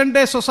present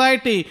day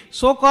society,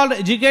 so-called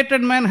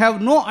educated men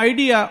have no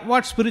idea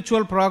what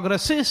spiritual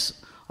progress is.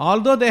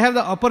 Although they have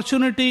the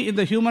opportunity in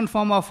the human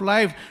form of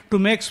life to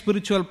make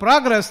spiritual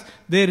progress,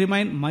 they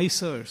remain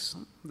misers.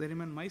 They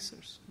remain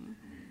misers.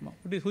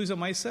 Who is a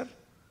miser?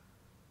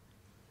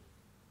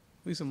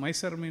 Who is a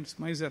miser means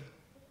miser.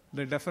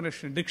 The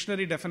definition,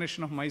 dictionary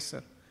definition of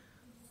miser.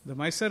 The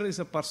miser is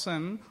a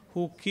person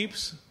who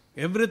keeps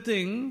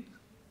everything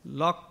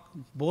locked,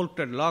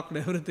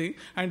 everything,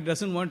 and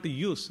doesn't want to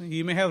use.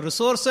 He may have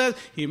resources,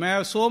 he may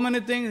have so many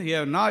things, he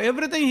have now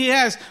everything he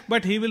has,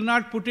 but he will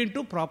not put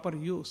into proper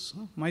use.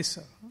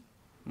 Miser.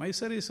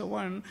 Miser is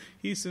one,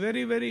 he is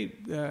very, very,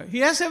 he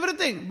has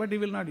everything, but he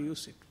will not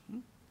use it.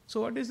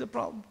 So what is the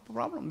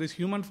problem? This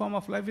human form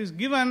of life is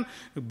given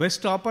the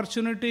best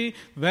opportunity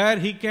where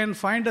he can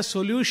find a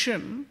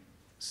solution.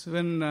 So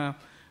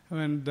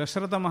when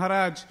Dasharatha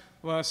Maharaj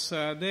was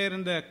there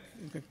in the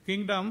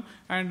kingdom,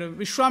 and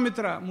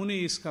Vishwamitra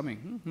Muni is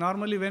coming.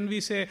 Normally when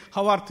we say,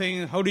 how are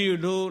things, how do you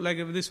do,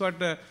 like this what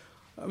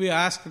we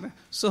asked.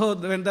 So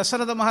when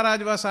Dasaratha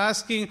Maharaj was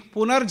asking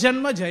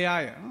Punarjanma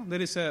Jayaya,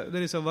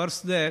 there is a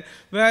verse there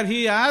where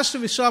he asked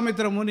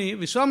Vishwamitra Muni.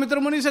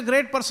 Vishwamitra Muni is a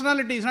great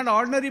personality, he's not an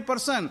ordinary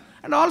person.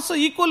 And also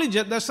equally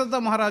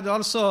Dasaratha Maharaj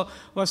also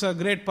was a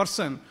great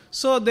person.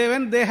 So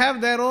when they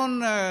have their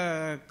own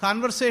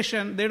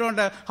conversation, they don't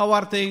how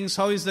are things,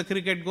 how is the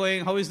cricket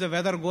going, how is the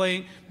weather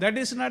going. That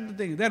is not the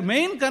thing. Their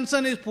main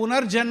concern is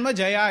Punarjanma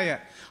Jayaya.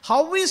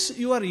 How is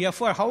your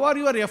effort? How are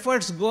your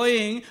efforts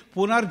going?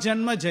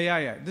 Punarjanma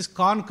Jayaya. This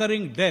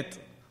conquering death.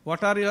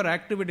 What are your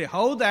activities?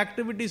 How the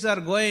activities are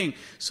going?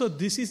 So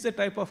this is the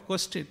type of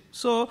question.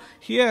 So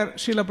here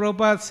Srila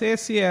Prabhupada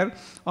says here,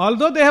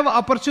 although they have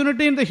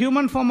opportunity in the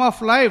human form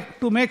of life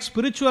to make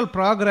spiritual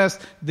progress,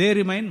 they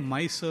remain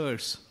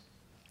misers.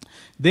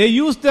 They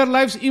use their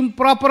lives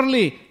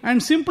improperly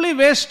and simply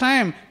waste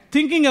time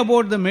thinking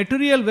about the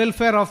material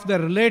welfare of their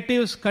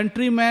relatives,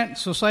 countrymen,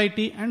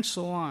 society, and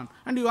so on.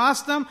 And you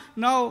ask them,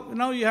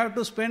 now you have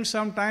to spend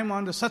some time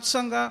on the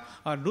satsanga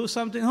or do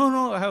something.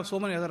 No, I have so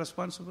many other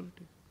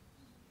responsibilities.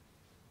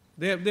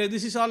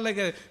 This is all like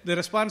the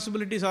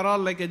responsibilities are all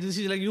like this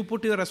is like you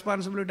put your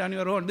responsibility on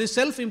your own. This is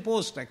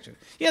self-imposed actually.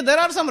 Yeah, there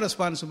are some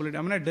responsibility.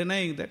 I'm not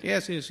denying that.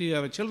 Yes, you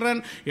have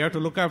children, you have to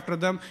look after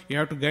them, you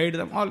have to guide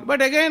them all.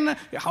 But again,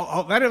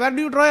 where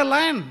do you draw a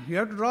line? You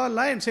have to draw a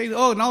line saying,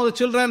 oh, now the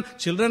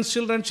children's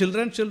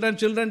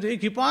children, you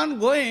keep on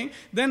going.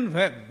 Then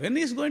when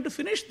is going to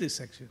finish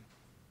this actually?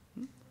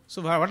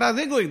 So what are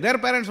they going? Their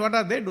parents, what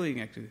are they doing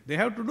actually? They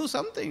have to do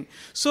something.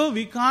 So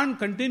we can't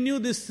continue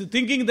this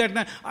thinking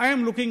that I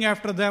am looking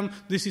after them,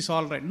 this is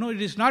all right. No, it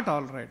is not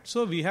all right.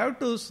 So we have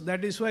to,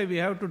 that is why we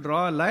have to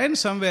draw a line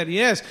somewhere.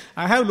 Yes,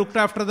 I have looked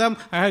after them,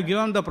 I have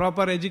given the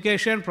proper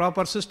education,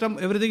 proper system,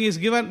 everything is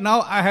given.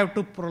 Now I have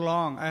to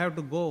prolong, I have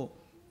to go.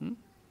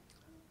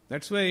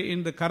 That's why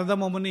in the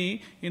Kardama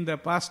Muni, in the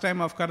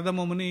pastime of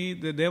Kardama Muni,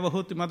 the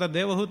Devahuti, Mother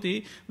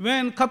Devahuti,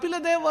 when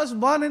Kapila Dev was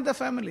born in the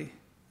family,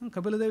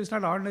 Kapila Dev is not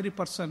an ordinary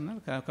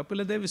person.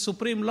 Kapila Dev is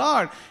Supreme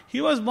Lord. He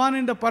was born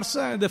in the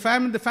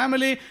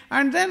family,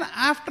 and then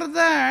after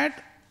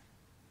that,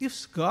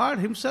 if God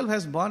Himself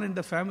has born in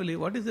the family,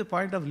 what is the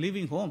point of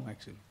leaving home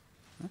actually?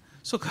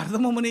 So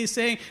Kardama Muni is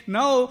saying,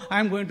 now I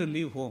am going to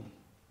leave home.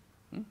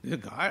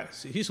 God,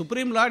 He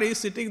Supreme Lord is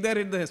sitting there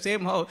in the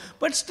same house,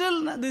 but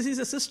still this is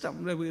a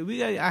system.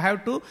 I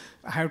have to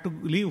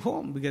leave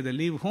home, because I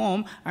leave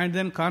home and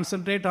then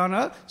concentrate on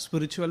our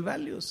spiritual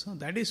values. So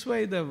that is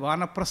why the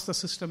Vanaprastha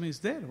system is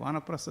there.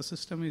 Vanaprastha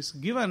system is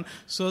given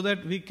so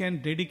that we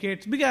can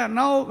dedicate. Because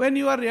now when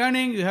you are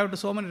earning, you have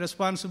so many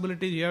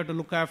responsibilities. You have to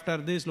look after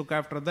this, look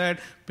after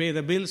that, pay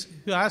the bills.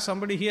 You ask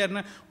somebody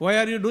here, why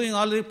are you doing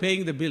all this?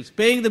 Paying the bills.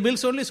 Paying the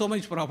bills only so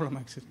much problem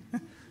actually.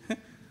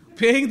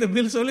 Paying the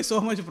bills only so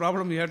much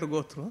problem you have to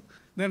go through.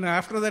 Then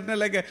after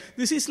that,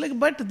 this is like,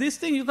 but this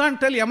thing you can't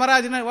tell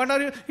Yamaraj, what are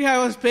you? Yeah,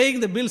 I was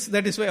paying the bills,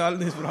 that is why all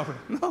this problem.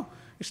 No,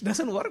 it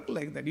doesn't work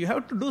like that. You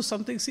have to do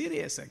something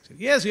serious actually.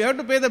 Yes, you have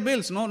to pay the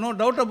bills, no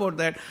doubt about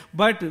that.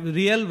 But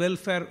real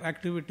welfare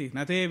activity,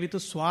 Nate vitu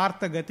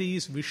swartha gati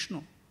is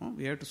Vishnu.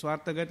 We have to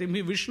Swartha Gati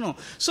be Vishnu.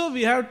 So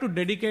we have to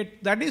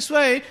dedicate. That is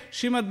why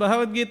Śrīmad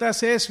Bhagavad Gita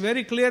says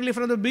very clearly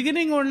from the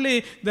beginning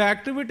only, the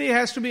activity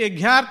has to be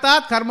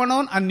Agyartat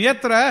karmanon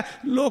anyatra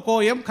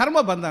lokoyam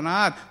karma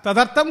bandhanat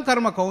tadartam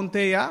karma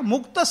kaunteya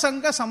mukta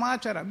sangha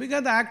samachara.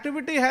 Because the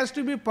activity has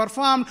to be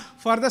performed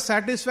for the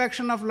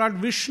satisfaction of Lord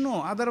Vishnu.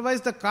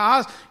 Otherwise the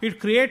cause, it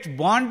creates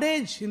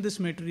bondage in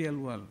this material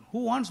world.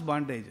 Who wants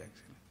bondage actually?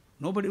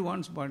 Nobody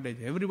wants bondage.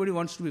 Everybody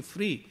wants to be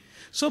free.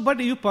 So, but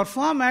you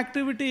perform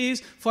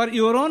activities for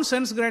your own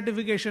sense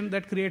gratification,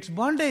 that creates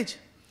bondage.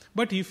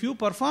 But if you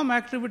perform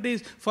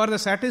activities for the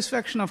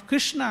satisfaction of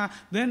Kṛṣṇa,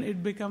 then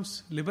it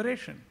becomes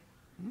liberation.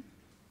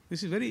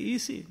 This is very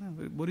easy.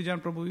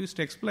 Burijan Prabhu used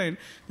to explain,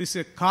 this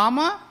is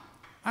Kama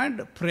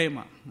and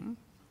Prema.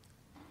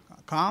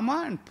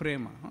 Kama and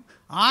Prema.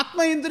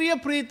 Atma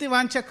Indriya Priti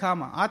Vancha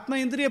Kama. Atma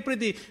Indriya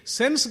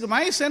Priti.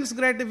 My sense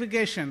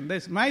gratification.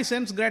 My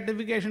sense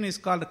gratification is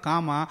called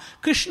Kama.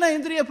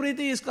 Kṛṣṇa Indriya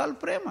Priti is called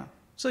Prema.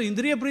 So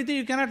Indriya Priti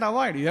you cannot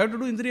avoid. You have to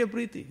do Indriya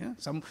Priti.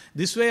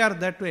 This way or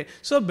that way.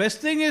 So best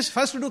thing is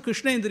first do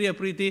Kṛṣṇa Indriya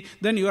Priti,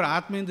 then your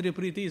Atma Indriya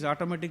Priti is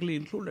automatically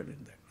included in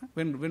that.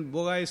 When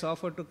Bhoga is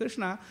offered to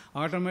Kṛṣṇa,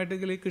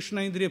 automatically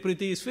Kṛṣṇa Indriya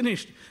Priti is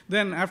finished.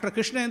 Then after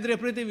Kṛṣṇa Indriya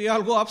Priti, we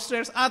all go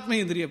upstairs, Atma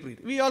Indriya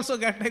Priti. We also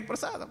get like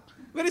prasadam.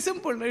 Very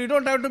simple. You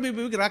don't have to be a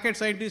big rocket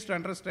scientist to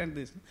understand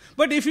this.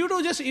 But if you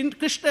do just in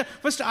Kṛṣṇa,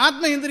 first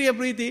Atma Indriya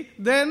Priti,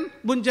 then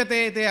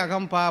Bunjate te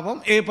agam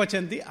papam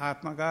epachanti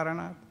Atma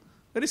Karanat.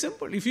 Very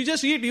simple. If you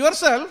just eat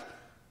yourself,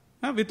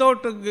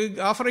 without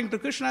offering to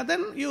Kṛṣṇa,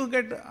 then you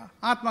get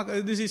Atma.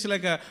 This is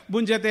like a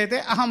Bunjate te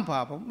aham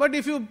papam. But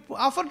if you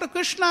offer to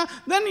Kṛṣṇa,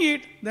 then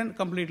eat, then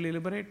completely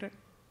liberated.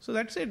 So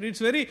that's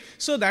it.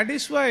 So that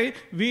is why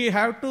we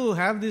have to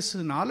have this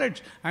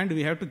knowledge, and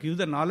we have to give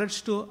the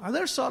knowledge to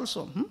others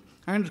also.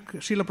 And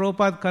Srila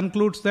Prabhupada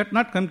concludes that,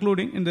 not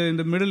concluding, in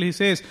the middle he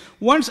says,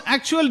 one's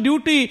actual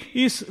duty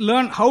is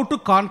learn how to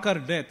conquer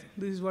death.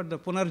 This is what the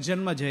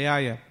Punarjanma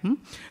Jayaya.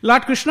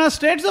 Lord Krishna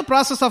states the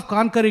process of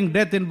conquering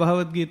death in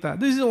Bhagavad Gita.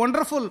 This is a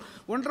wonderful,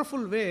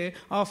 wonderful way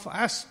of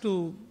us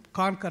to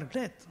conquer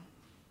death.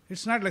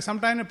 It's not like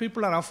sometimes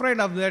people are afraid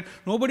of that.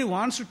 Nobody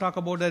wants to talk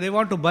about that. They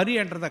want to bury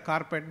under the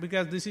carpet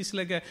because this is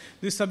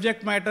this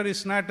subject matter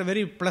is not a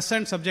very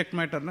pleasant subject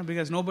matter, no?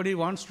 Because nobody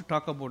wants to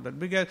talk about that.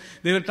 Because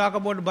they will talk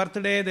about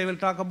birthday, they will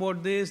talk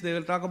about this, they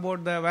will talk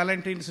about the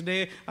Valentine's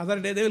Day, other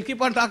day. They will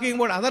keep on talking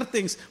about other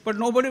things, but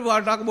nobody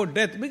will talk about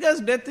death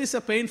because death is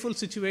a painful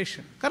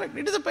situation. Correct?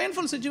 It is a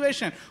painful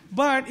situation.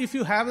 But if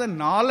you have the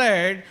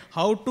knowledge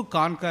how to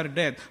conquer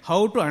death,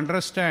 how to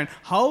understand,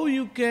 how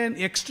you can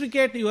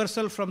extricate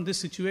yourself from this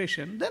situation,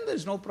 then there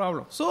is no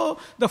problem. So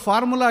the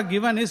formula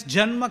given is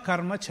Janma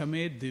Karma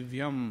Chame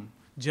Divyam.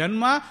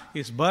 Janma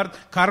is birth,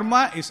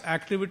 karma is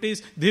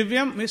activities,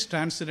 divyam is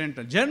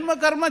transcendental. Janma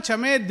karma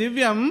chame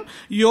divyam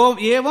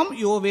evam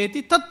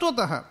yoveti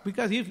tattvataha.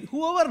 Because if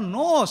whoever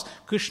knows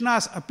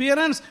Krishna's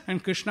appearance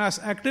and Krishna's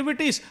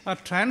activities are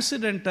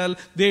transcendental,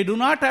 they do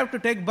not have to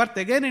take birth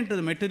again into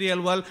the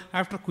material world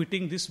after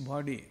quitting this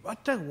body.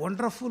 What a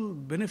wonderful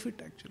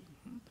benefit actually.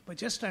 By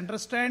just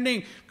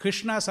understanding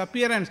Krishna's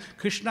appearance,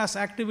 Krishna's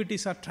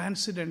activities are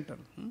transcendental.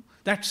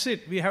 That's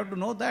it. We have to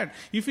know that.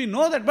 If we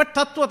know that, but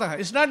tattvataha.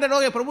 It's not that,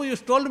 okay, Prabhu, you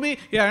told me,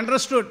 yeah,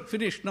 understood,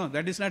 finished. No,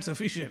 that is not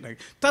sufficient. Like,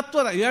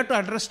 tattvataha, you have to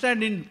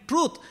understand in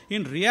truth,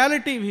 in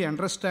reality we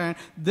understand.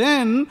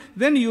 Then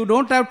you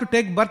don't have to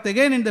take birth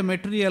again in the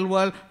material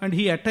world and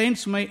he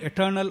attains my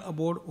eternal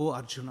abode, O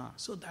Arjuna.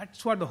 So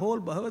that's what the whole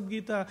Bhagavad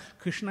Gita,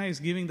 Krishna is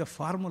giving the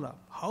formula.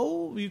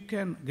 How we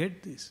can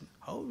get this?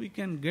 How we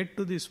can get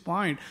to this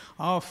point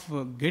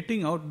of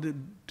getting out,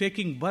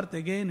 taking birth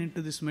again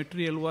into this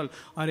material world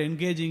or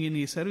engaging in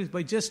his service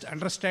by just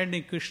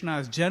understanding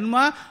Krishna's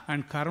janma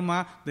and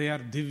karma, they are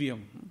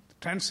divyam,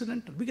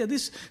 transcendental. Because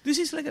this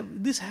is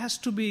this has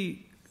to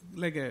be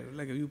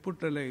you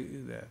put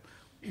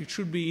it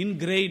should be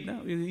ingrained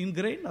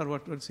or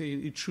what say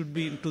it should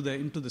be into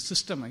the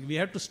system. We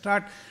have to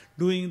start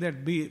doing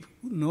that, be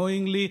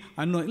knowingly,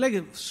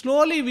 unknowingly.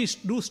 Slowly we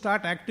do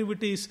start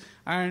activities,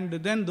 and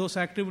then those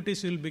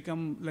activities will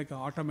become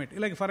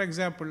automatic. For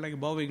example,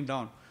 bowing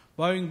down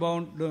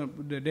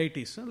the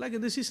deities.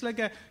 This is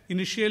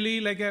initially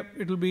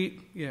it will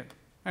be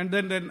and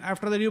then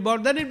after that you bow,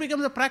 then it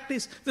becomes a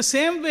practice. The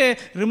same way,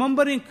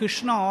 remembering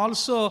Krishna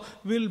also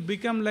will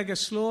become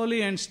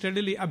slowly and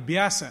steadily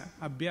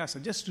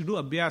abhyasa, just to do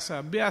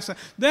abhyasa.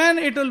 Then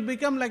it will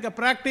become a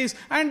practice,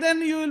 and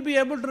then you will be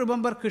able to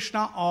remember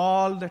Krishna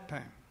all the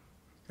time.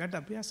 That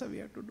abhyasa we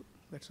have to do.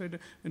 That's why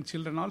in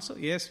children also,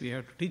 yes, we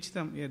have to teach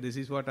them, this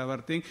is what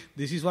our thing,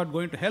 this is what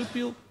going to help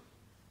you.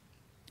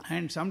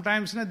 And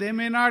sometimes they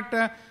may not,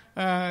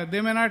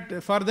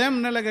 for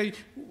them,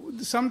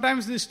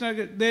 sometimes this,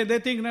 they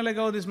think,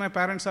 this my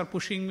parents are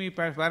pushing me,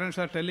 parents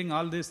are telling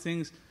all these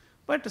things.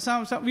 But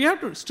we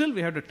have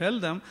to tell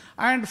them,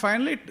 and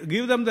finally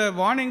give them the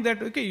warning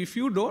that, okay, if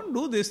you don't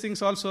do these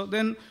things also,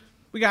 then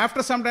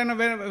after some time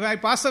when I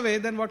pass away,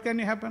 then what can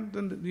happen?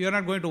 Then you are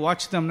not going to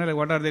watch them,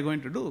 what are they going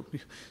to do?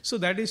 So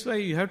that is why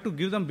you have to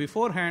give them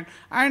beforehand,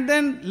 and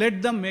then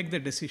let them make the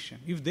decision.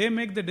 If they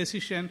make the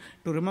decision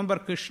to remember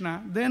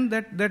Krishna, then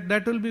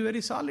that will be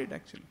very solid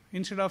actually.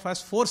 Instead of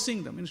us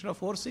forcing them. You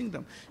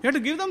have to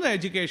give them the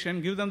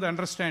education, give them the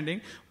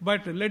understanding,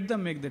 but let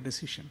them make the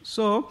decision.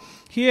 So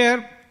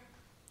here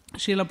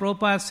Srila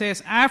Prabhupada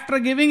says, after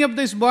giving up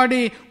this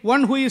body,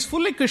 one who is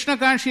fully Krishna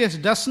conscious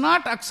does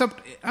not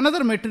accept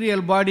another material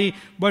body,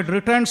 but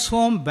returns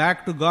home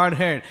back to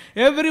Godhead.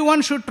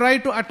 Everyone should try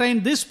to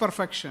attain this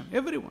perfection.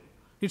 Everyone.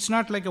 It's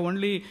not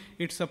only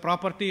it's a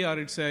property or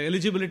it's a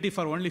eligibility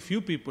for only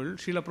few people.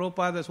 Srila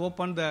Prabhupada has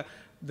opened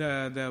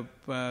the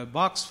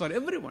box for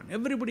everyone.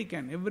 Everybody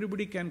can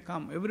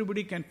come.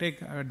 Everybody can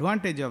take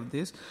advantage of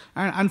this.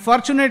 And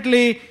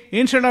unfortunately,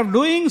 instead of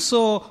doing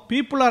so,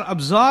 people are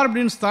absorbed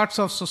in thoughts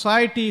of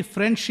society,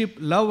 friendship,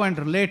 love and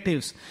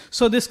relatives.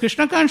 So this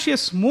Krishna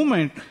conscious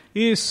movement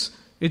is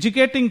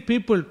educating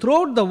people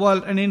throughout the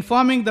world and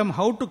informing them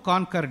how to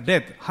conquer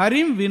death.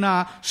 Harim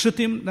vina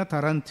shrutim na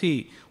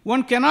taranti.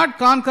 One cannot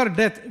conquer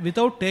death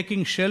without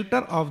taking shelter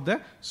of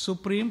the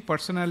Supreme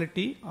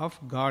Personality of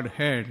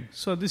Godhead.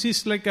 So this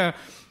is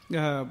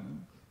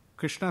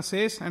Krishna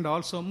says, and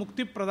also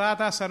Mukti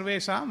Pradata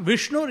Sarvesam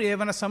Vishnur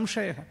Evana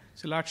Samshaya.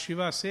 So Lord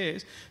Shiva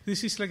says,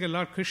 this is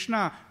Lord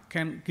Krishna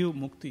can give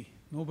mukti.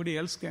 Nobody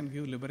else can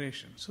give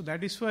liberation. So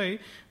that is why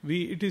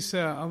it is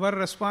our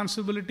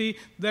responsibility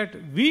that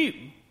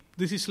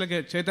this is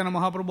Chaitanya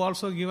Mahaprabhu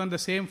also given the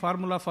same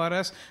formula for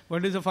us.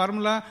 What is the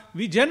formula?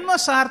 We janma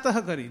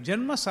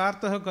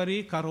sartaha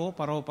kari karo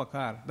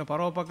paropakar. The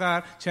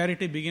paropakar,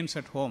 charity begins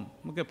at home.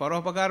 Okay,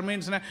 paropakar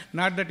means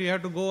not that you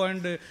have to go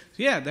and,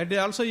 that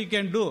also you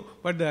can do.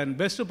 But the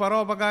best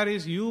paropakar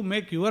is you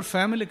make your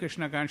family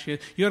Krishna conscious,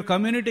 your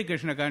community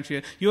Krishna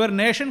conscious, your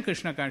nation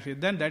Krishna conscious.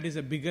 Then that is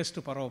the biggest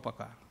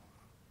paropakar.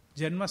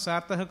 Janma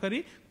sartha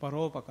kari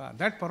paropakar.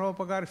 That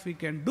paropakar if we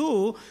can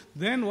do,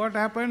 then what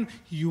happened?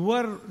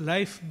 Your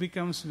life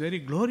becomes very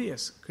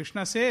glorious.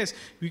 Krishna says,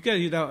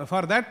 because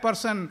for that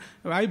person,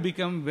 I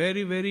become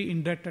very, very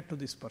indebted to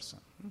this person.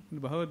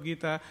 Bhagavad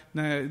Gita,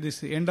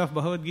 this end of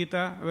Bhagavad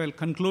Gita, well,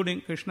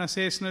 concluding, Krishna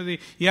says,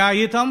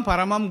 Yayitam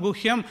paramam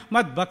guhyam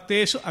mad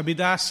bhakteshu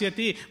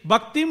abidasyati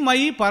bhaktim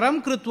mayi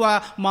param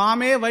krutva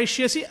mame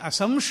vaishyasi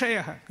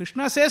asamshaya.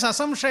 Krishna says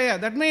asamshaya.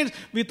 That means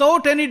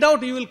without any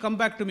doubt you will come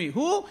back to me.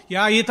 Who?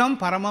 Yayitam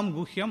paramam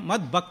guhyam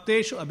mad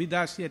bhakteshu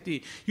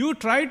abidasyati. You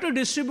try to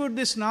distribute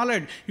this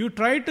knowledge, you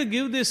try to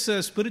give this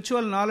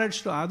spiritual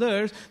knowledge to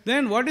others,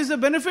 then what is the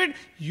benefit?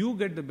 You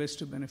get the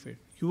best benefit.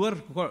 Your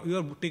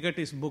ticket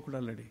is booked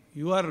already.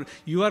 Your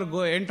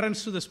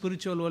entrance to the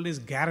spiritual world is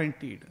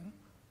guaranteed.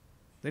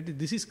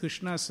 This is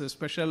Krishna's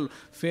special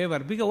favor.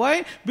 Because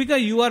why? Because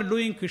you are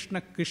doing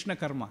Krishna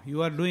karma.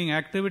 You are doing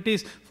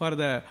activities for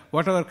the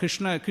whatever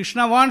Krishna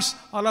wants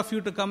all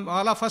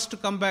of us to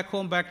come back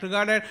home, back to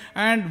Godhead,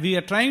 and we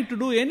are trying to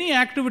do any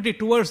activity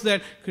towards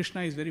that.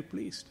 Krishna is very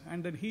pleased,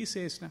 and then he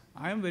says,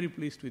 I am very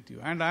pleased with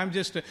you, and I am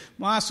just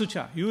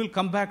Mahasucha. You will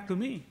come back to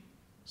me.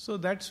 So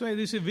that's why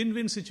this is a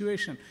win-win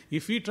situation.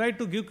 If we try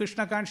to give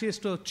Krishna consciousness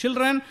to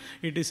children,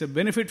 it is a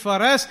benefit for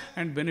us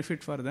and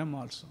benefit for them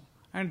also.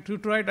 And to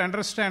try to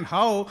understand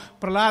how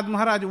Prahlad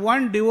Maharaj,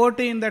 one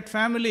devotee in that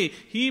family,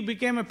 he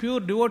became a pure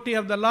devotee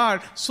of the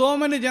Lord. So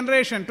many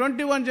generations,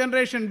 21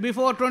 generations,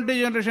 before 20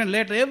 generations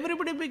later,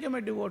 everybody became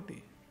a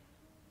devotee.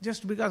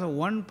 Just because of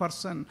one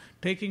person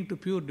taking to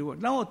pure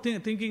devotion. Now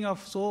thinking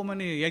of so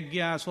many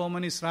yajna, so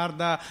many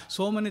sraddha,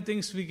 so many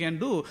things we can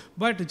do.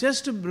 But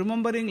just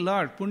remembering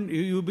Lord,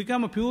 you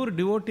become a pure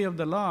devotee of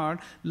the Lord,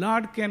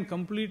 Lord can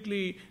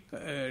completely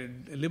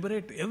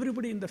liberate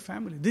everybody in the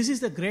family. This is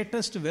the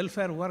greatest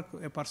welfare work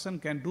a person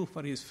can do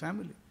for his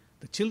family.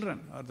 The children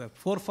or the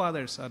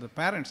forefathers or the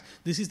parents,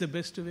 this is the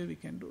best way we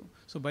can do.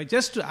 So by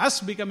just us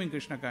becoming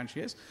Krishna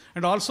conscious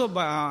and also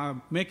by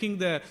making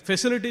the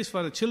facilities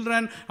for the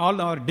children,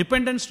 all our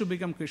dependents to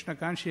become Krishna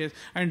conscious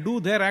and do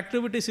their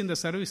activities in the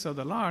service of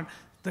the Lord,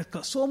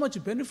 there's so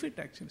much benefit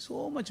actually,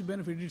 so much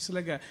benefit. It's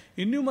like a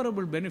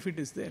innumerable benefit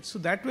is there. So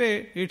that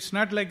way, it's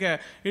not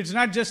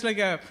just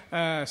like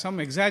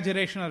some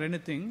exaggeration or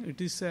anything. It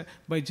is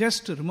by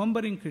just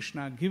remembering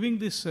Krishna, giving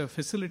this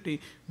facility,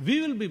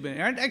 we will be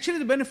and actually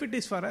the benefit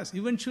is for us.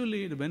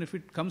 Eventually, the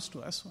benefit comes to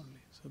us only.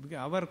 So because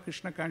our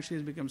Krishna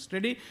consciousness becomes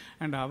steady,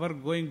 and our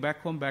going back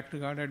home, back to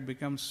Godhead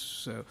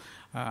becomes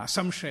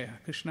samshaya.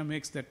 Krishna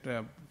makes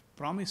that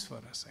promise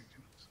for us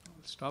actually. So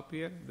I'll stop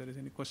here. If there is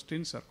any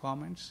questions or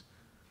comments.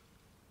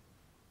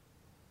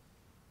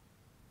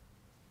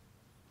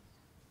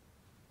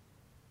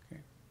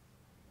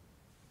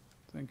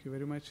 Thank you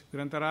very much.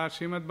 Grantara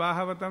Śrīmad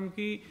Bhāgavatam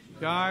ki,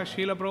 Jai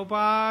Śrīla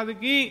Prabhupada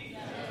ki.